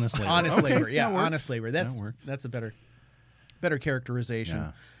 Honest labor. Honest Okay, labor. Yeah, that works. honest labor. That's a better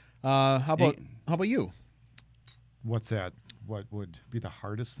characterization. Yeah. How about you? What's that? What would be the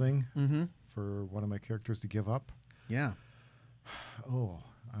hardest thing for one of my characters to give up? Yeah. Oh,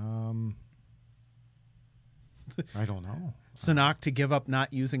 I don't know. Sanok to give up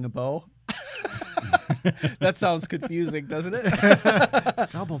not using a bow. That sounds confusing, doesn't it?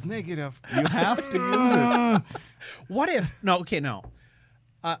 Double negative. You have to use it. What if? No. Okay. No.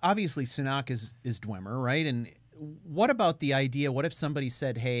 Obviously, Sanok is Dwemer, right? And what about the idea? What if somebody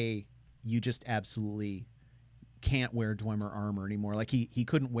said, "Hey, you just absolutely can't wear Dwemer armor anymore. Like he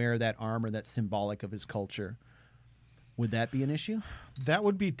couldn't wear that armor that's symbolic of his culture." Would that be an issue? That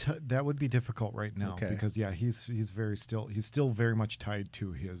would be difficult right now because he's still very much tied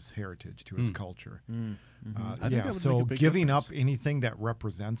to his heritage, to his culture. I think that would so make a big giving difference. up anything that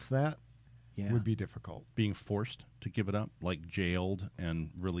represents that would be difficult. Being forced to give it up, like jailed and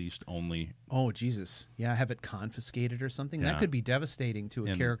released only. Oh Jesus! Yeah, have it confiscated or something. Yeah. That could be devastating to a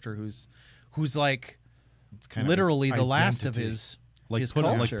And- character who's like It's kind literally of the last of identity. his Like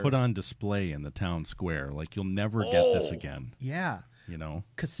culture. put on display in the town square. Like you'll never get this again. Yeah. You know.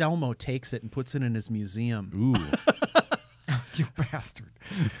 Caselmo takes it and puts it in his museum. Ooh. You bastard.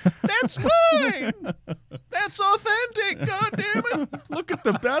 That's mine. That's authentic. God damn it. Look at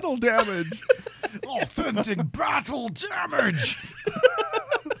the battle damage. Authentic battle damage.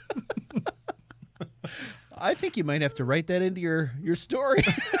 I think you might have to write that into your story.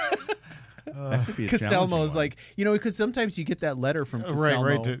 That could be a challenging Caselmo's one. like, you know, because sometimes you get that letter from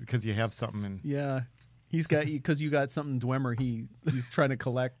Caselmo. Right, because you have something in Yeah. He's got, because you got something Dwemer he's trying to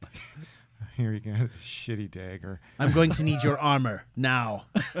collect. here. You can have a shitty dagger. I'm going to need your armor now.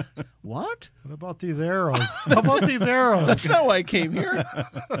 What? What about these arrows? How about these arrows? That's not why I came here.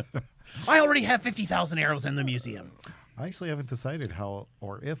 I already have 50,000 arrows in the museum. I actually haven't decided how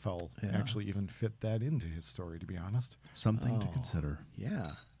or if I'll actually even fit that into his story, to be honest. Something to consider.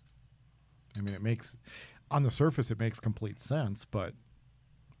 Yeah. I mean, on the surface, it makes complete sense, but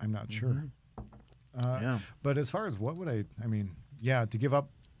I'm not sure. Yeah. But as far as to give up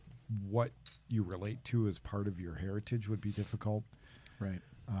what you relate to as part of your heritage would be difficult. Right.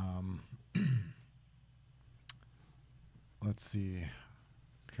 Let's see.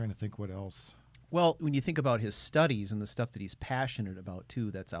 I'm trying to think what else. Well, when you think about his studies and the stuff that he's passionate about,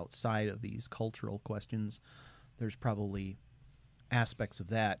 too, that's outside of these cultural questions, there's probably aspects of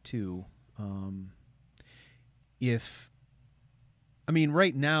that, too.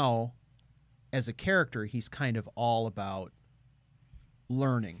 Right now, as a character, he's kind of all about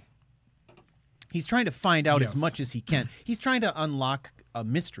learning. He's trying to find out as much as he can. He's trying to unlock a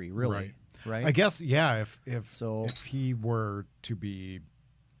mystery, really. Right? I guess, yeah, if he were to be,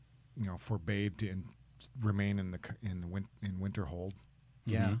 forbade to remain in Winterhold.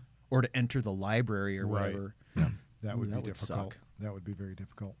 Yeah. Or to enter the library or whatever. Yeah. That would be would difficult. suck. That would be very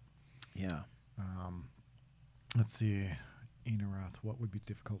difficult. Yeah. Let's see. Enaroth, what would be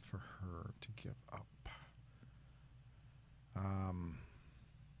difficult for her to give up?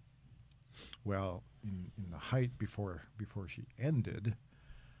 Well, in the height before she ended,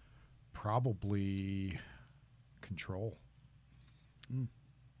 probably control.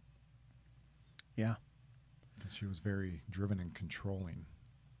 Yeah. She was very driven and controlling.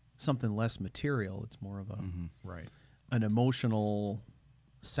 Something less material. It's more of a Right. an emotional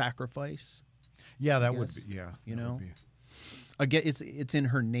sacrifice. Yeah, that I would guess, be. Yeah, you that know? would be. Again, it's in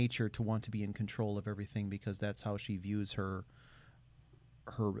her nature to want to be in control of everything because that's how she views her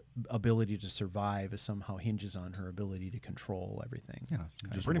ability to survive is somehow hinges on her ability to control everything. Yeah,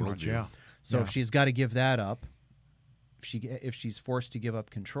 Just pretty much. Yeah. So Yeah. if she's got to give that up, if she's forced to give up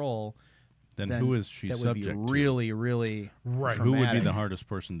control, Then who is she that subject would be to? really, really Right. Who would be traumatic. the hardest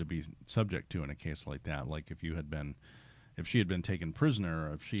person to be subject to in a case like that? Like if she had been taken prisoner,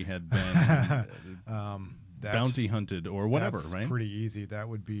 or if she had been bounty hunted or whatever, that's right? pretty easy. That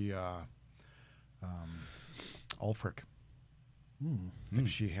would be Ulfric. If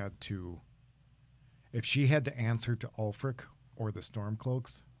she had to answer to Ulfric or the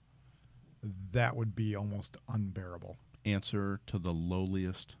Stormcloaks, that would be almost unbearable. Answer to the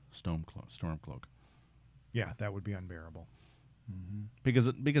lowliest Stormcloak. Yeah, that would be unbearable. Because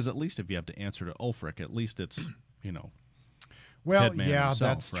at least if you have to answer to Ulfric, at least it's Well, Headman yeah, himself,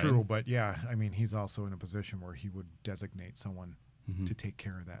 that's right? true. But yeah, I mean, he's also in a position where he would designate someone to take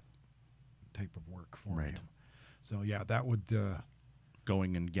care of that type of work for Right. him. So yeah, that would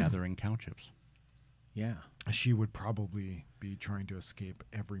going and gathering cow chips. Yeah. She would probably be trying to escape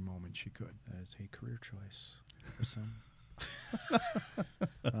every moment she could. That is a career choice for some.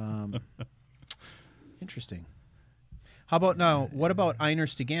 Interesting. How about now? What about Einar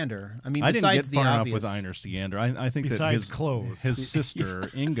Stegander? I mean, I didn't besides get far the enough obvious, with Einar Stegander. I think Besides that clothes. his sister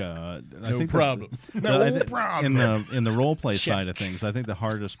Inga. I No think problem. In the role play side of things, I think the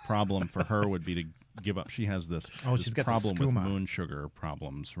hardest problem for her would be to give up. She has this, she's got the problem with skooma. moon sugar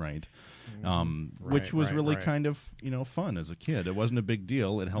problems, right? Right, Which was right, really right. kind of fun as a kid. It wasn't a big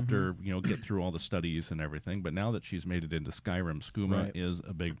deal. It helped her get through all the studies and everything. But now that she's made it into Skyrim, skooma Right. is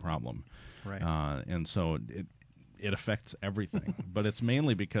a big problem, Right. and so it affects everything. But it's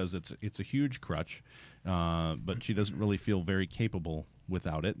mainly because it's a huge crutch. But she doesn't really feel very capable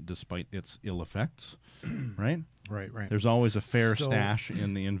without it, despite its ill effects. Right? Right, right. There's always a fair So- stash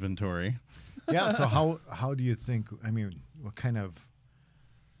in the inventory. Yeah, so how do you think, I mean, what kind of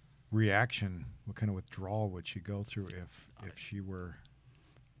reaction, what kind of withdrawal would she go through if she were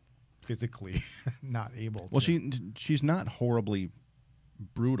physically not able Well, to? she's not horribly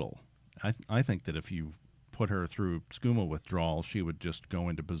brutal. I think that if you put her through skooma withdrawal, she would just go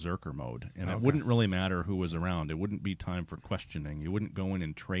into berserker mode, and it Okay. wouldn't really matter who was around. It wouldn't be time for questioning. You wouldn't go in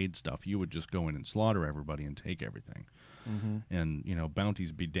and trade stuff. You would just go in and slaughter everybody and take everything. And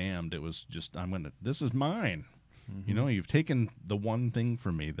bounties be damned. It was just, this is mine. You've taken the one thing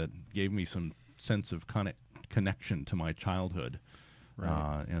from me that gave me some sense of connection to my childhood.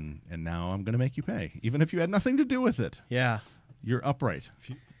 Right. And now I'm going to make you pay, even if you had nothing to do with it. Yeah. You're upright,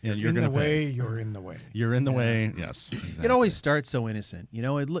 and You're you're in going the to pay. way, you're in the way. You're in the way. Yes, exactly. It always starts so innocent.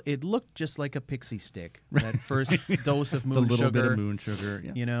 It looked just like a pixie stick. That first dose of the moon little sugar. bit of moon sugar.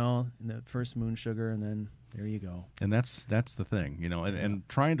 Yeah. The first moon sugar, and then there you go. And that's the thing, and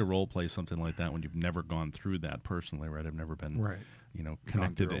trying to role play something like that when you've never gone through that personally, right? I've never been, Right.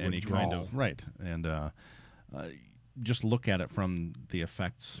 connected to through a any kind of withdrawal. right, and just look at it from the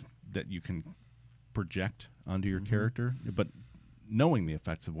effects that you can project onto your character, but knowing the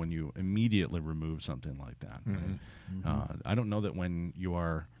effects of when you immediately remove something like that. Right? I don't know that when you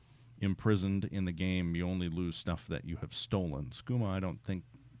are imprisoned in the game, you only lose stuff that you have stolen. Skooma, I don't think,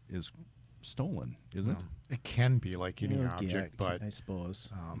 is stolen, is it? No. It can be like any Yeah, object, but I suppose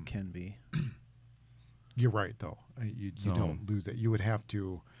it can be. you're right though. You So- don't lose it. You'd have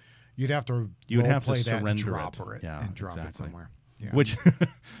to to role-play that and surrender drop it. it Yeah, and drop it exactly. somewhere. Yeah. Which,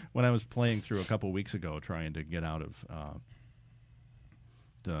 when I was playing through a couple weeks ago, trying to get out of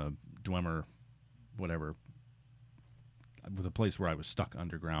the Dwemer, whatever, the place where I was stuck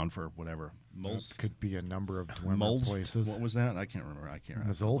underground for whatever. could be a number of Dwemer Mulst? places. What was that? I can't remember.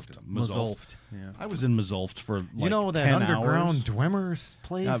 Mazolft? Mazolft. Yeah. I was in Mazolft for like You know that 10 underground hours. Dwemer's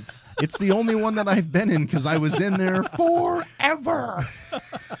place? It's the only one that I've been in because I was in there forever.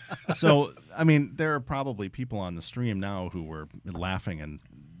 So, I mean, there are probably people on the stream now who were laughing and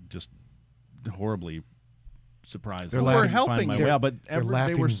just horribly surprised. They're that I laughing- didn't find helping my you. way out, but They're they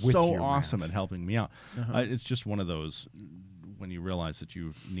laughing were with so you, awesome Matt. at helping me out. It's just one of those when you realize that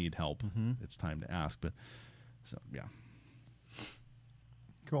you need help, it's time to ask. But so yeah.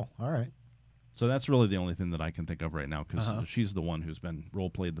 Cool. All right. So that's really the only thing that I can think of right now because she's the one who's been role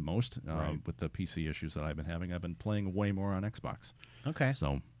played the most Right. with the PC issues that I've been having. I've been playing way more on Xbox. Okay.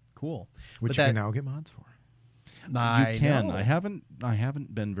 So Cool. Which But you can now get mods for. I you can. know. I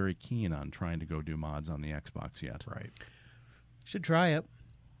haven't been very keen on trying to go do mods on the Xbox yet. Right. Should try it.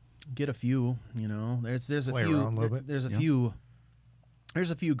 Get a few. There's a Play few. around a little bit. There's a Yeah. few. There's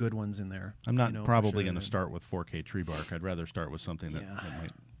a few good ones in there. I'm not for probably sure. going to start with 4K tree bark. I'd rather start with something that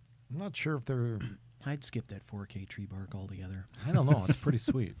might. I'm not sure if they're. I'd skip that 4K tree bark altogether. I don't know. It's pretty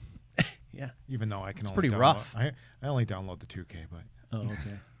sweet. Yeah. Even though I can. It's only pretty download- rough. I only download the 2K, but Oh,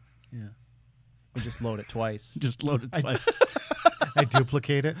 okay. Yeah. We just load it twice. Just load it twice. I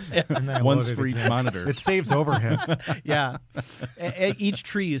duplicate it. And then I Once load it for each again. monitor. It saves overhead. Yeah. Each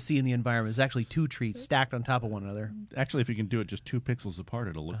tree you see in the environment is actually two trees stacked on top of one another. Actually, if you can do it just 2 pixels apart,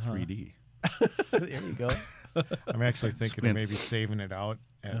 it'll look 3D. There you go. I'm actually thinking Spin. of maybe saving it out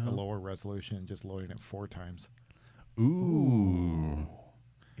at a lower resolution and just loading it 4 times. Ooh.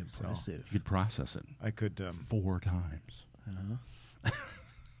 Impressive. You could process it I could 4 times.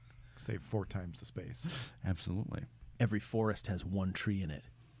 save 4 times the space. Absolutely. Every forest has one tree in it.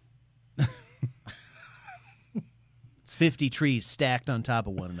 It's 50 trees stacked on top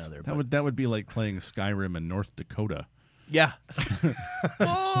of one another. That would be like playing Skyrim in North Dakota. Yeah.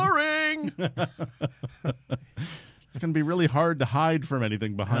 Boring. It's going to be really hard to hide from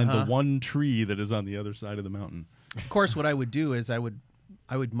anything behind the one tree that is on the other side of the mountain. Of course, what I would do is I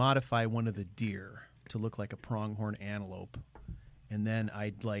would modify one of the deer to look like a pronghorn antelope, and then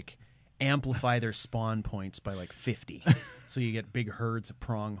I'd like amplify their spawn points by like 50. So you get big herds of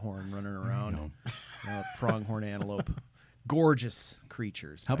pronghorn running around. Pronghorn antelope. Gorgeous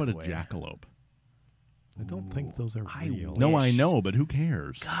creatures. How about a jackalope? I don't think those are real. No, I know, but who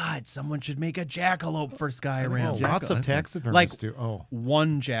cares? God, someone should make a jackalope for Skyrim. Lots of taxidermists do.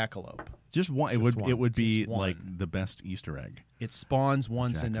 One jackalope. Just one. It would be like the best Easter egg. It spawns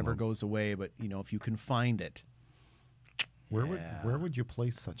once and never goes away, but you know, if you can find it. Where would you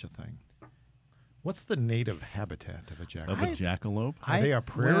place such a thing? What's the native habitat of a jackalope? Of a jackalope? Are they a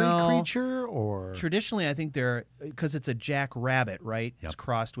prairie creature or? Traditionally, I think they're, because it's a jackrabbit, right? Yep. It's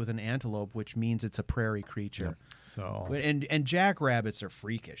crossed with an antelope, which means it's a prairie creature. Yep. So and jackrabbits are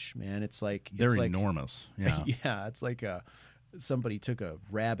freakish, man. It's like they're enormous. Yeah, yeah. It's like somebody took a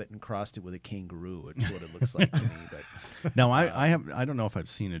rabbit and crossed it with a kangaroo. It's what it looks like to me. But now I don't know if I've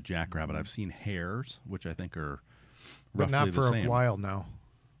seen a jackrabbit. I've seen hares, which I think are roughly not for the same. a while now.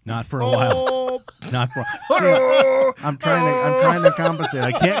 Not for a while. Not for. See, I'm trying to compensate.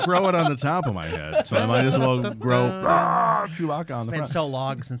 I can't grow it on the top of my head, so I might as well grow Chewbacca on the front. It's been so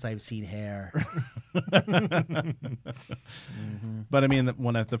long since I've seen hair. But I mean,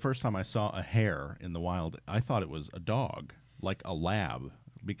 the first time I saw a hare in the wild, I thought it was a dog, like a lab,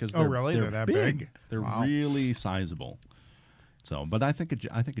 because they're that big. They're wow. really sizable. So, but I think a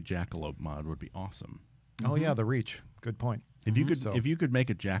jackalope mod would be awesome. Oh yeah, the reach. Good point. If you could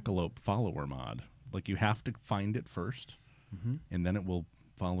make a jackalope follower mod, like you have to find it first, and then it will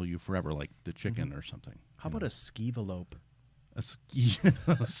follow you forever, like the chicken or something. How about a skeevalope? A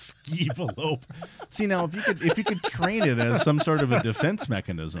skeevalope. See, now if you could train it as some sort of a defense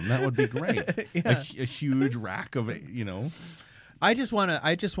mechanism, that would be great. Yeah. A huge rack of it, you know. I just want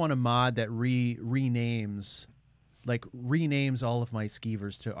a mod that renames all of my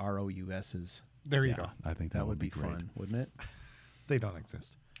skeevers to ROUSs. There you go. I think that would be great. Fun, wouldn't it? They don't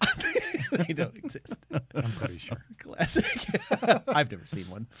exist. They don't exist. I'm pretty sure. Classic. I've never seen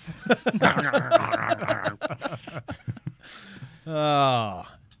one.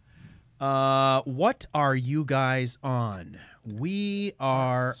 What are you guys on? We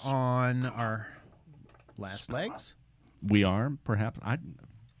are on our last legs. We are, perhaps.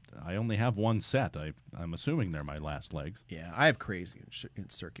 I only have one set. I'm assuming they're my last legs. Yeah, I have crazy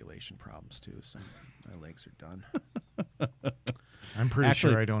circulation problems too, so my legs are done. I'm pretty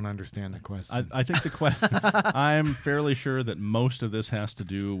sure I don't understand the question. I think the question. I'm fairly sure that most of this has to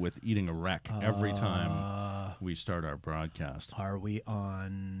do with eating a wreck every time we start our broadcast. Are we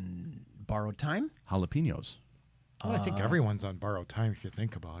on borrowed time? Jalapenos. Well, I think everyone's on borrowed time if you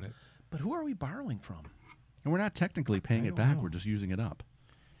think about it. But who are we borrowing from? And we're not technically paying it back. We're just using it up.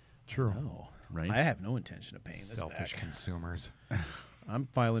 True. Oh, right. I have no intention of paying this back. Selfish consumers. I'm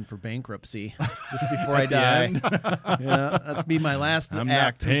filing for bankruptcy just before I die. Yeah, that's be my last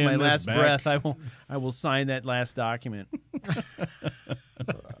act, my last breath. I will sign that last document.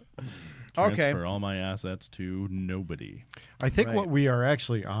 Transfer all my assets to nobody. I think what we are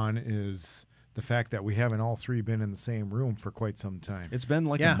actually on is the fact that we haven't all three been in the same room for quite some time. It's been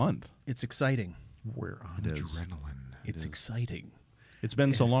like a month. It's exciting. We're on adrenaline. It's exciting. It's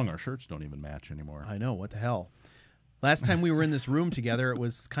been so long, our shirts don't even match anymore. I know. What the hell? Last time we were in this room together, it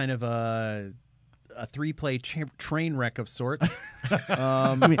was kind of a three-play train wreck of sorts.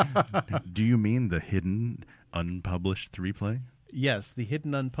 Do you mean the hidden, unpublished three-play? Yes, the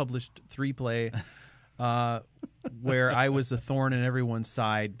hidden, unpublished three-play, where I was a thorn in everyone's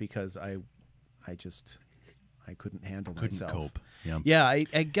side because I couldn't handle myself. Couldn't cope.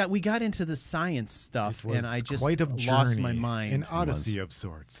 Yeah, we got into the science stuff, and I just lost my mind. An odyssey of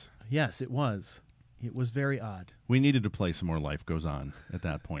sorts. Yes, it was. It was very odd. We needed to play some more Life Goes On at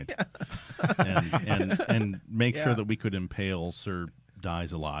that point, and make sure that we could impale Sir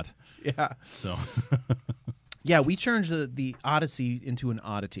Dies a Lot. Yeah. So. Yeah, we turned the Odyssey into an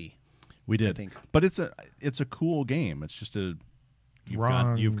oddity. We did, I think. But it's a cool game. It's just you've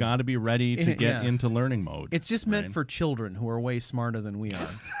got to be ready to get into learning mode. It's just meant for children who are way smarter than we are.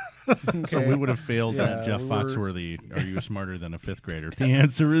 Okay. So we would have failed that Jeff Foxworthy. Are you smarter than a fifth grader? The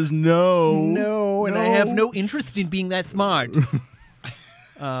answer is no. No, and I have no interest in being that smart. You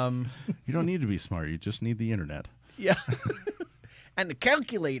don't need to be smart. You just need the internet. Yeah. And the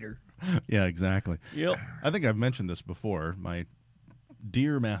calculator. Yeah, exactly. Yep. I think I've mentioned this before. My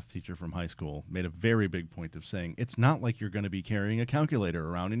dear math teacher from high school made a very big point of saying, it's not like you're going to be carrying a calculator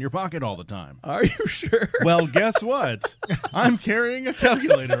around in your pocket all the time. Are you sure? Well, guess what? I'm carrying a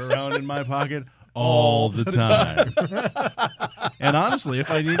calculator around in my pocket all the time. And honestly, if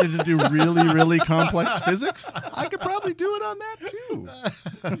I needed to do really, really complex physics, I could probably do it on that too.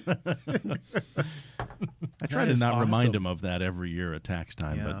 try to not remind him of that every year at tax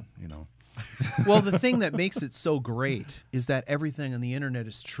time, but you know. Well, the thing that makes it so great is that everything on the internet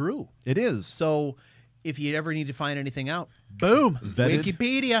is true. It is. So if you ever need to find anything out, boom, Vetted.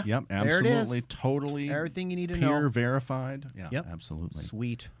 Wikipedia. Yep, there it absolutely, is. totally. Everything you need to peer know. verified. Yeah, Yep. absolutely.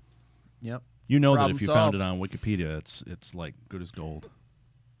 Sweet. Yep. You know Problem that if you solved. found it on Wikipedia, it's like good as gold.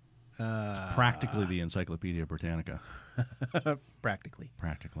 It's practically the Encyclopedia Britannica. Practically.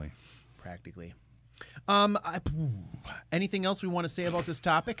 Practically. Anything else we want to say about this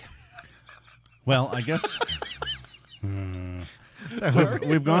topic? Well, I guess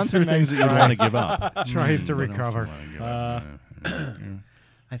we've gone through things that you want to give up. Tries to What else do you recover. wanna give up?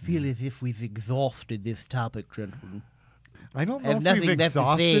 I feel as if we've exhausted this topic, gentlemen. I don't I know have if nothing we've left to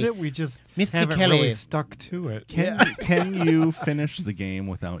exhausted say. it. We just Mr. haven't Kelly. really stuck to it. Can you finish the game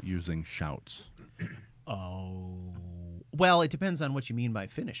without using shouts? Oh. Well, it depends on what you mean by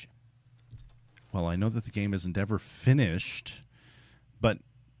finishing. Well, I know that the game isn't ever finished, but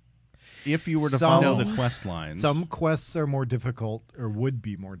if you were to Some- follow the quest lines, Some quests are more difficult, or would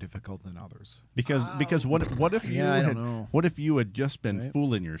be more difficult than others. because what if you Yeah, I don't had, know. what if you had just been Right.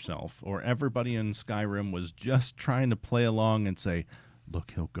 fooling yourself, or everybody in Skyrim was just trying to play along and say,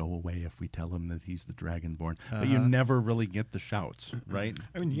 "Look, he'll go away if we tell him that he's the Dragonborn," but you never really get the shouts, right?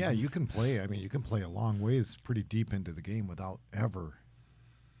 I mean, yeah, you can play. I mean, you can play a long ways, pretty deep into the game without ever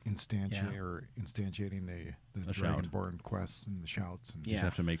instantiating the shout. Dragonborn quests and the shouts. And You just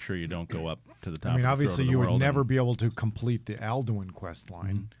have to make sure you don't go up to the top. I mean, of the obviously, throat of the you would world never and- be able to complete the Alduin quest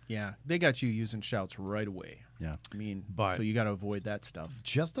line. Yeah, they got you using shouts right away. Yeah. I mean, But- so you got to avoid that stuff.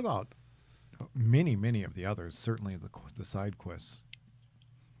 Just about many of the others, certainly the side quests.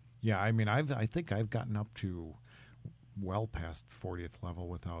 Yeah, I mean, I think I've gotten up to well past 40th level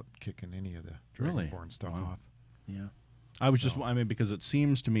without kicking any of the Really? Dragonborn stuff Wow. off. Yeah. I was just, I mean, because it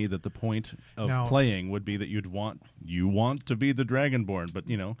seems to me that the point of Now- playing would be that you want to be the Dragonborn, but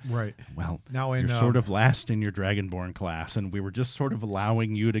you know, Right. well, Now in you're sort of last in your Dragonborn class, and we were just sort of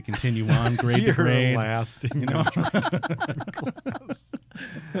allowing you to continue on grade to You're grade. last in You know,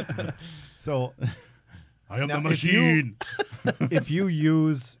 So I am Now, the if you- machine. if you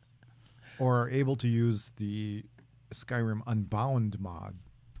use or are able to use the Skyrim Unbound mod,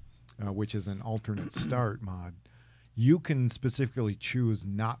 which is an alternate start mod, you can specifically choose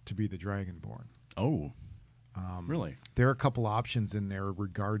not to be the Dragonborn. Oh, really? There are a couple options in there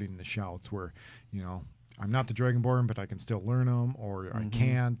regarding the shouts where, you know, I'm not the Dragonborn, but I can still learn them, or I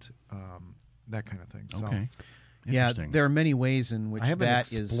can't, that kind of thing. So Okay. Yeah, Interesting. there are many ways in which I haven't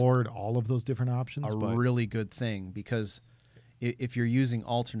that is explored all of those different options, a but really good thing, because if you're using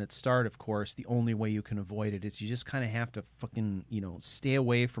alternate start, of course, the only way you can avoid it is you just kind of have to fucking, stay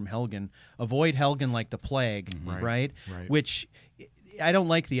away from Helgen. Avoid Helgen like the plague, right? Right. Which I don't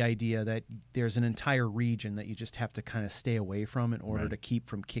like the idea that there's an entire region that you just have to kind of stay away from in order to keep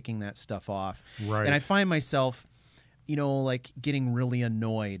from kicking that stuff off. Right. And I find myself, like getting really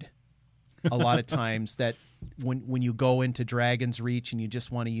annoyed a lot of times that when you go into Dragon's Reach and you just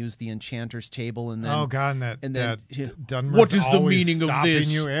want to use the Enchanter's Table and then oh god, and and that then- Dunmer's What is the always meaning of stopping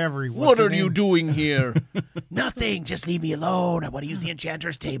this? You every what what's are her you name? doing here? Nothing. Just leave me alone. I want to use the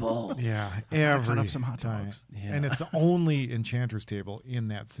Enchanter's Table. Yeah, cut every up some hot time. dogs. Yeah. And it's the only Enchanter's Table in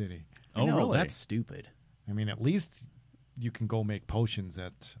that city. Oh, No, really? that's stupid. I mean, at least you can go make potions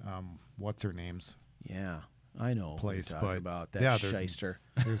at what's her name's Yeah, I know place, what you're talking but about that yeah, there's- shyster.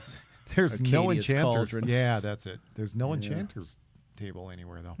 There's no Arcadia's Enchanter's. Cauldron. Yeah, that's it. There's no Enchanter's Table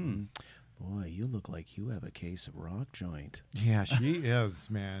anywhere though. Boy, you look like you have a case of rock joint. Yeah, she is,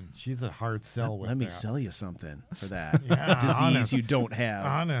 man. She's a hard sell with Let me that. sell you something for that Yeah, disease honest. you don't have.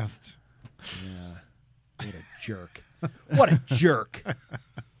 Honest. Yeah, what a jerk! What a jerk!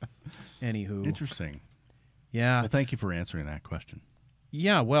 Anywho, Interesting. yeah, Well, thank you for answering that question.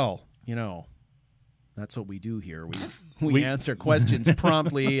 yeah. Well, that's what we do here. We answer questions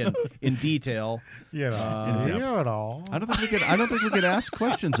promptly and in detail. You know, in depth. you know it all. I don't think we could ask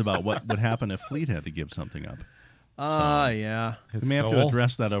questions about what would happen if Fleet had to give something up. Yeah. His We may have to soul.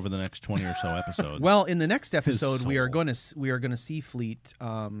 address that over the next 20 or so episodes. Well, in the next episode, we are soul. going to see Fleet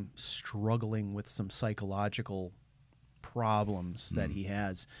struggling with some psychological problems that he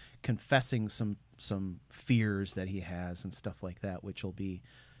has, confessing some fears that he has and stuff like that, which will be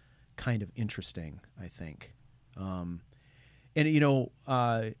kind of interesting, I think.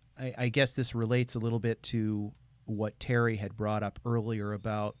 I guess this relates a little bit to what Terry had brought up earlier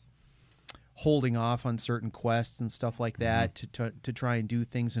about holding off on certain quests and stuff like that to try and do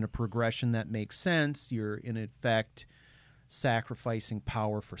things in a progression that makes sense. You're in effect sacrificing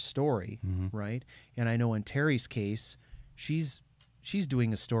power for story, right? And I know in Terry's case, she's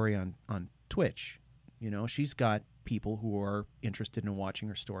doing a story on Twitch, You know, she's got people who are interested in watching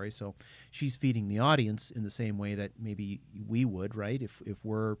her story, so she's feeding the audience in the same way that maybe we would, right? If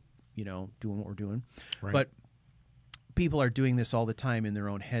we're, you know, doing what we're doing. Right. But people are doing this all the time in their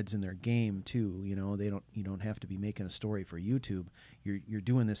own heads in their game too. You know, you don't have to be making a story for YouTube. You're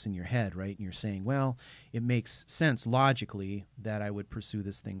doing this in your head, right? And you're saying, well, it makes sense logically that I would pursue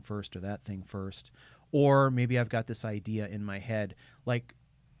this thing first or that thing first, or maybe I've got this idea in my head, like.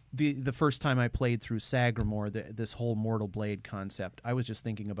 The first time I played through Sagramore, this whole Mortal Blade concept, I was just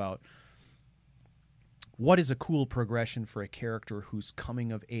thinking about what is a cool progression for a character who's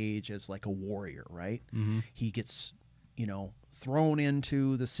coming of age as like a warrior, right? Mm-hmm. He gets, you know, thrown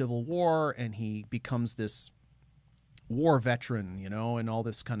into the Civil War and he becomes this war veteran, you know, and all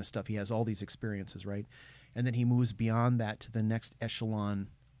this kind of stuff. He has all these experiences, right? And then he moves beyond that to the next echelon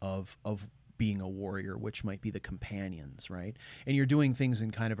of being a warrior, which might be the companions, right? And you're doing things in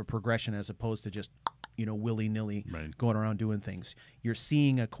kind of a progression as opposed to just, you know, willy-nilly going around doing things. You're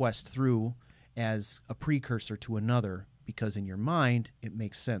seeing a quest through as a precursor to another because in your mind it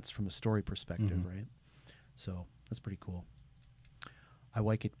makes sense from a story perspective, right? So that's pretty cool. I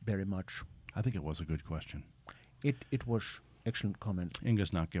like it very much. I think it was a good question. It was excellent comment.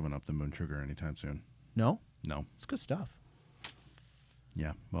 Inga's not giving up the moon sugar anytime soon. No? No. It's good stuff.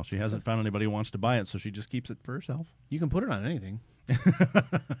 Yeah, well, she hasn't found anybody who wants to buy it, so she just keeps it for herself. You can put it on anything.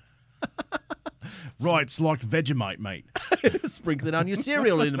 Right, it's like Vegemite, mate. Sprinkle it on your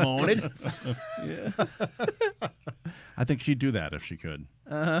cereal in the morning. Yeah. I think she'd do that if she could.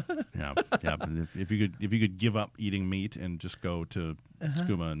 Yeah. If you could give up eating meat and just go to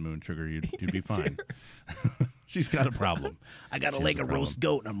skooma and moon sugar, you'd be fine. She's got a problem. I got a leg of roast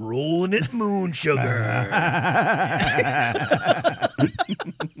goat and I'm rolling it moon sugar.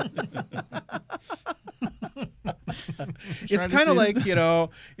 It's kind of like, you know,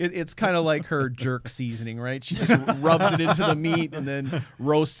 it's kind of like her jerk seasoning, right? She just rubs it into the meat and then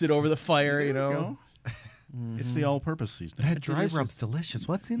roasts it over the fire, you know. It's the all-purpose seasoning. That dry rub's delicious.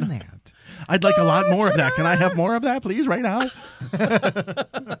 What's in that? I'd like a lot more of that. Can I have more of that, please, right now?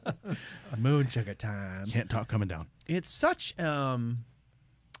 Moon sugar time. Can't talk coming down. It's such a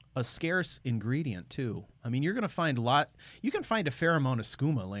scarce ingredient too. I mean, you're going to find a lot. You can find a fair amount of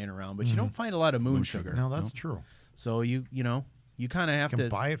skooma laying around, but you don't find a lot of moon sugar. No, that's true. So you know, you kind of have to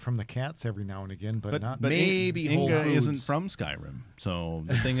buy it from the cats every now and again, but not. But maybe Whole Inga Foods. isn't from Skyrim, so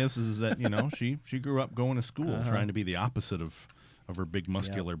the thing is that, you know, she grew up going to school trying to be the opposite of her big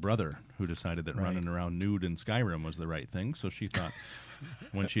muscular brother, who decided that running around nude in Skyrim was the right thing. So she thought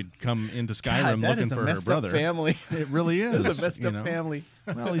when she'd come into Skyrim looking for her brother, family. It really is. It's a messed up family.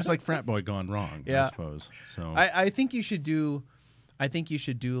 Well, he's like frat boy gone wrong, I suppose. So I think you should do. I think you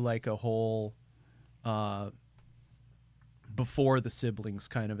should do like a whole. Before the siblings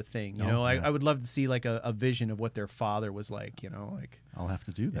kind of a thing, you know. I would love to see like a vision of what their father was like, you know, like I'll have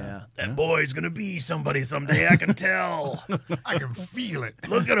to do that. Yeah. That boy's gonna be somebody someday, I can tell. I can feel it.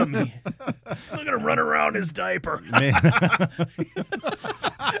 Look at him. Look at him run around his diaper.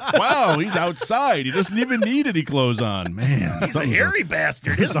 Wow, he's outside. He doesn't even need any clothes on. Man, He's a hairy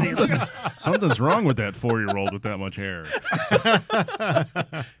bastard, isn't he? Look at something's wrong with that 4-year-old with that much hair.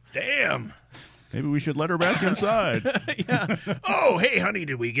 Damn. Maybe we should let her back inside. yeah. Oh, hey, honey,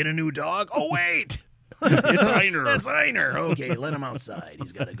 did we get a new dog? Oh, wait. It's Einer. That's Einer. Okay, let him outside.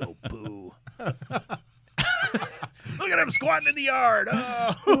 He's got to go poo. Look at him squatting in the yard.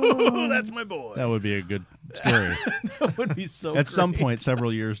 Oh, that's my boy. That would be a good story. That would be so At some great. point,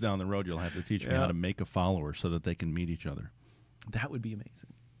 several years down the road, you'll have to teach me how to make a follower so that they can meet each other. That would be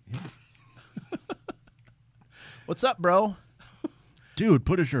amazing. Yeah. What's up, bro? Dude,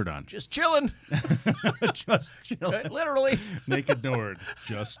 put a shirt on. Just chilling. Just chilling. Literally. Naked Nord.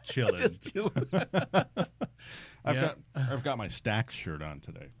 Just chilling. Just chilling. I've got my Stacks shirt on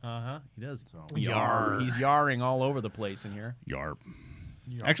today. He does. So. Yar. He's yarring all over the place in here. Yarp.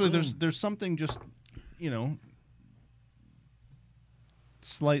 Actually, there's something just, you know,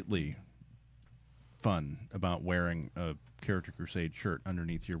 slightly fun about wearing a Character Crusade shirt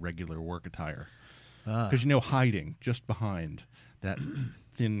underneath your regular work attire. Because, you know, hiding just behind that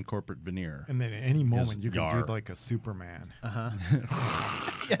thin corporate veneer. And then at any moment, you can Yar. do like a Superman.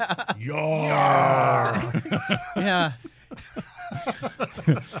 Yeah. Yar! Yeah.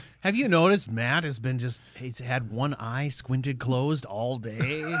 Have you noticed Matt has been he's had one eye squinted closed all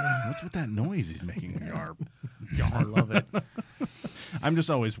day? What's with that noise he's making? Yarp. I love it. I'm just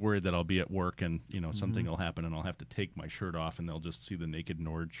always worried that I'll be at work and, you know, something will happen and I'll have to take my shirt off and they'll just see the Naked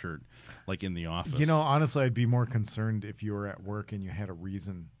Nord shirt like in the office. You know, honestly, I'd be more concerned if you were at work and you had a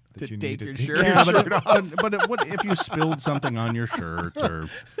reason that To you take needed your to shirt take off. your shirt off. but what if you spilled something on your shirt or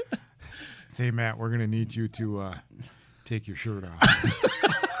Say, Matt, we're gonna need you to take your shirt off.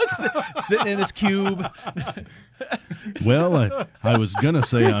 Sitting in his cube. Well, I was gonna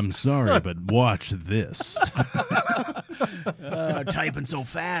say I'm sorry, but watch this. Typing so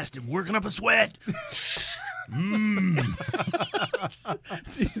fast and working up a sweat. That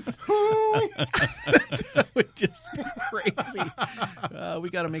would just be crazy. We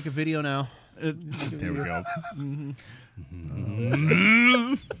got to make a video now. There we go.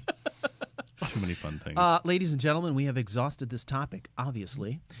 Too many fun things. Ladies and gentlemen, we have exhausted this topic,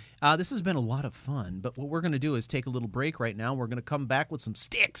 obviously. This has been a lot of fun, but what we're going to do is take a little break right now. We're going to come back with some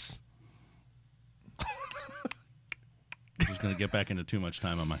sticks. I'm just going to get back into too much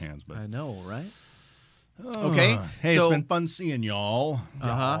time on my hands. But I know, right? Okay. Hey, so, it's been fun seeing y'all.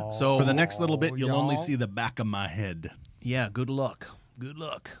 So For the next little bit, you'll only y'all. see the back of my head. Yeah, good luck. Good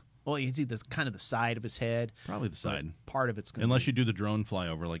luck. Well, you can see this kind of the side of his head. Probably the side. Part of it's going to Unless you do the drone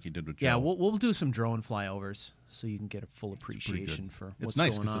flyover like you did with Joe. Yeah, we'll do some drone flyovers so you can get a full appreciation for what's It's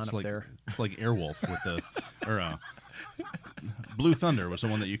nice going on it's up like, there. It's like Airwolf with the... or Blue Thunder was the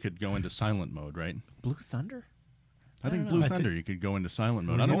one that you could go into silent mode, right? Blue Thunder? I think Blue Thunder you could go into silent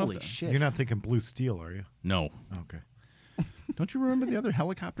mode. I don't know. Holy shit. You're not thinking Blue Steel, are you? No. Okay. Don't you remember the other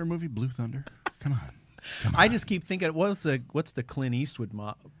helicopter movie, Blue Thunder? Come on. I just keep thinking, what's the Clint Eastwood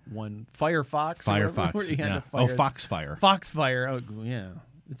one? Firefox? Firefox. Where he had Yeah. to fire- Foxfire. Foxfire. Oh, yeah.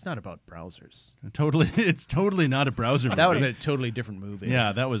 It's not about browsers. It's totally not a browser movie. That would have been a totally different movie.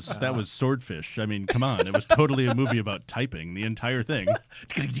 Yeah, that was Swordfish. I mean, come on. It was totally a movie about typing, the entire thing.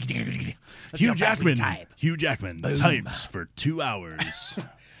 Hugh Jackman types for 2 hours.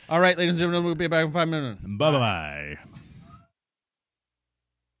 All right, ladies and gentlemen, we'll be back in 5 minutes. Bye-bye.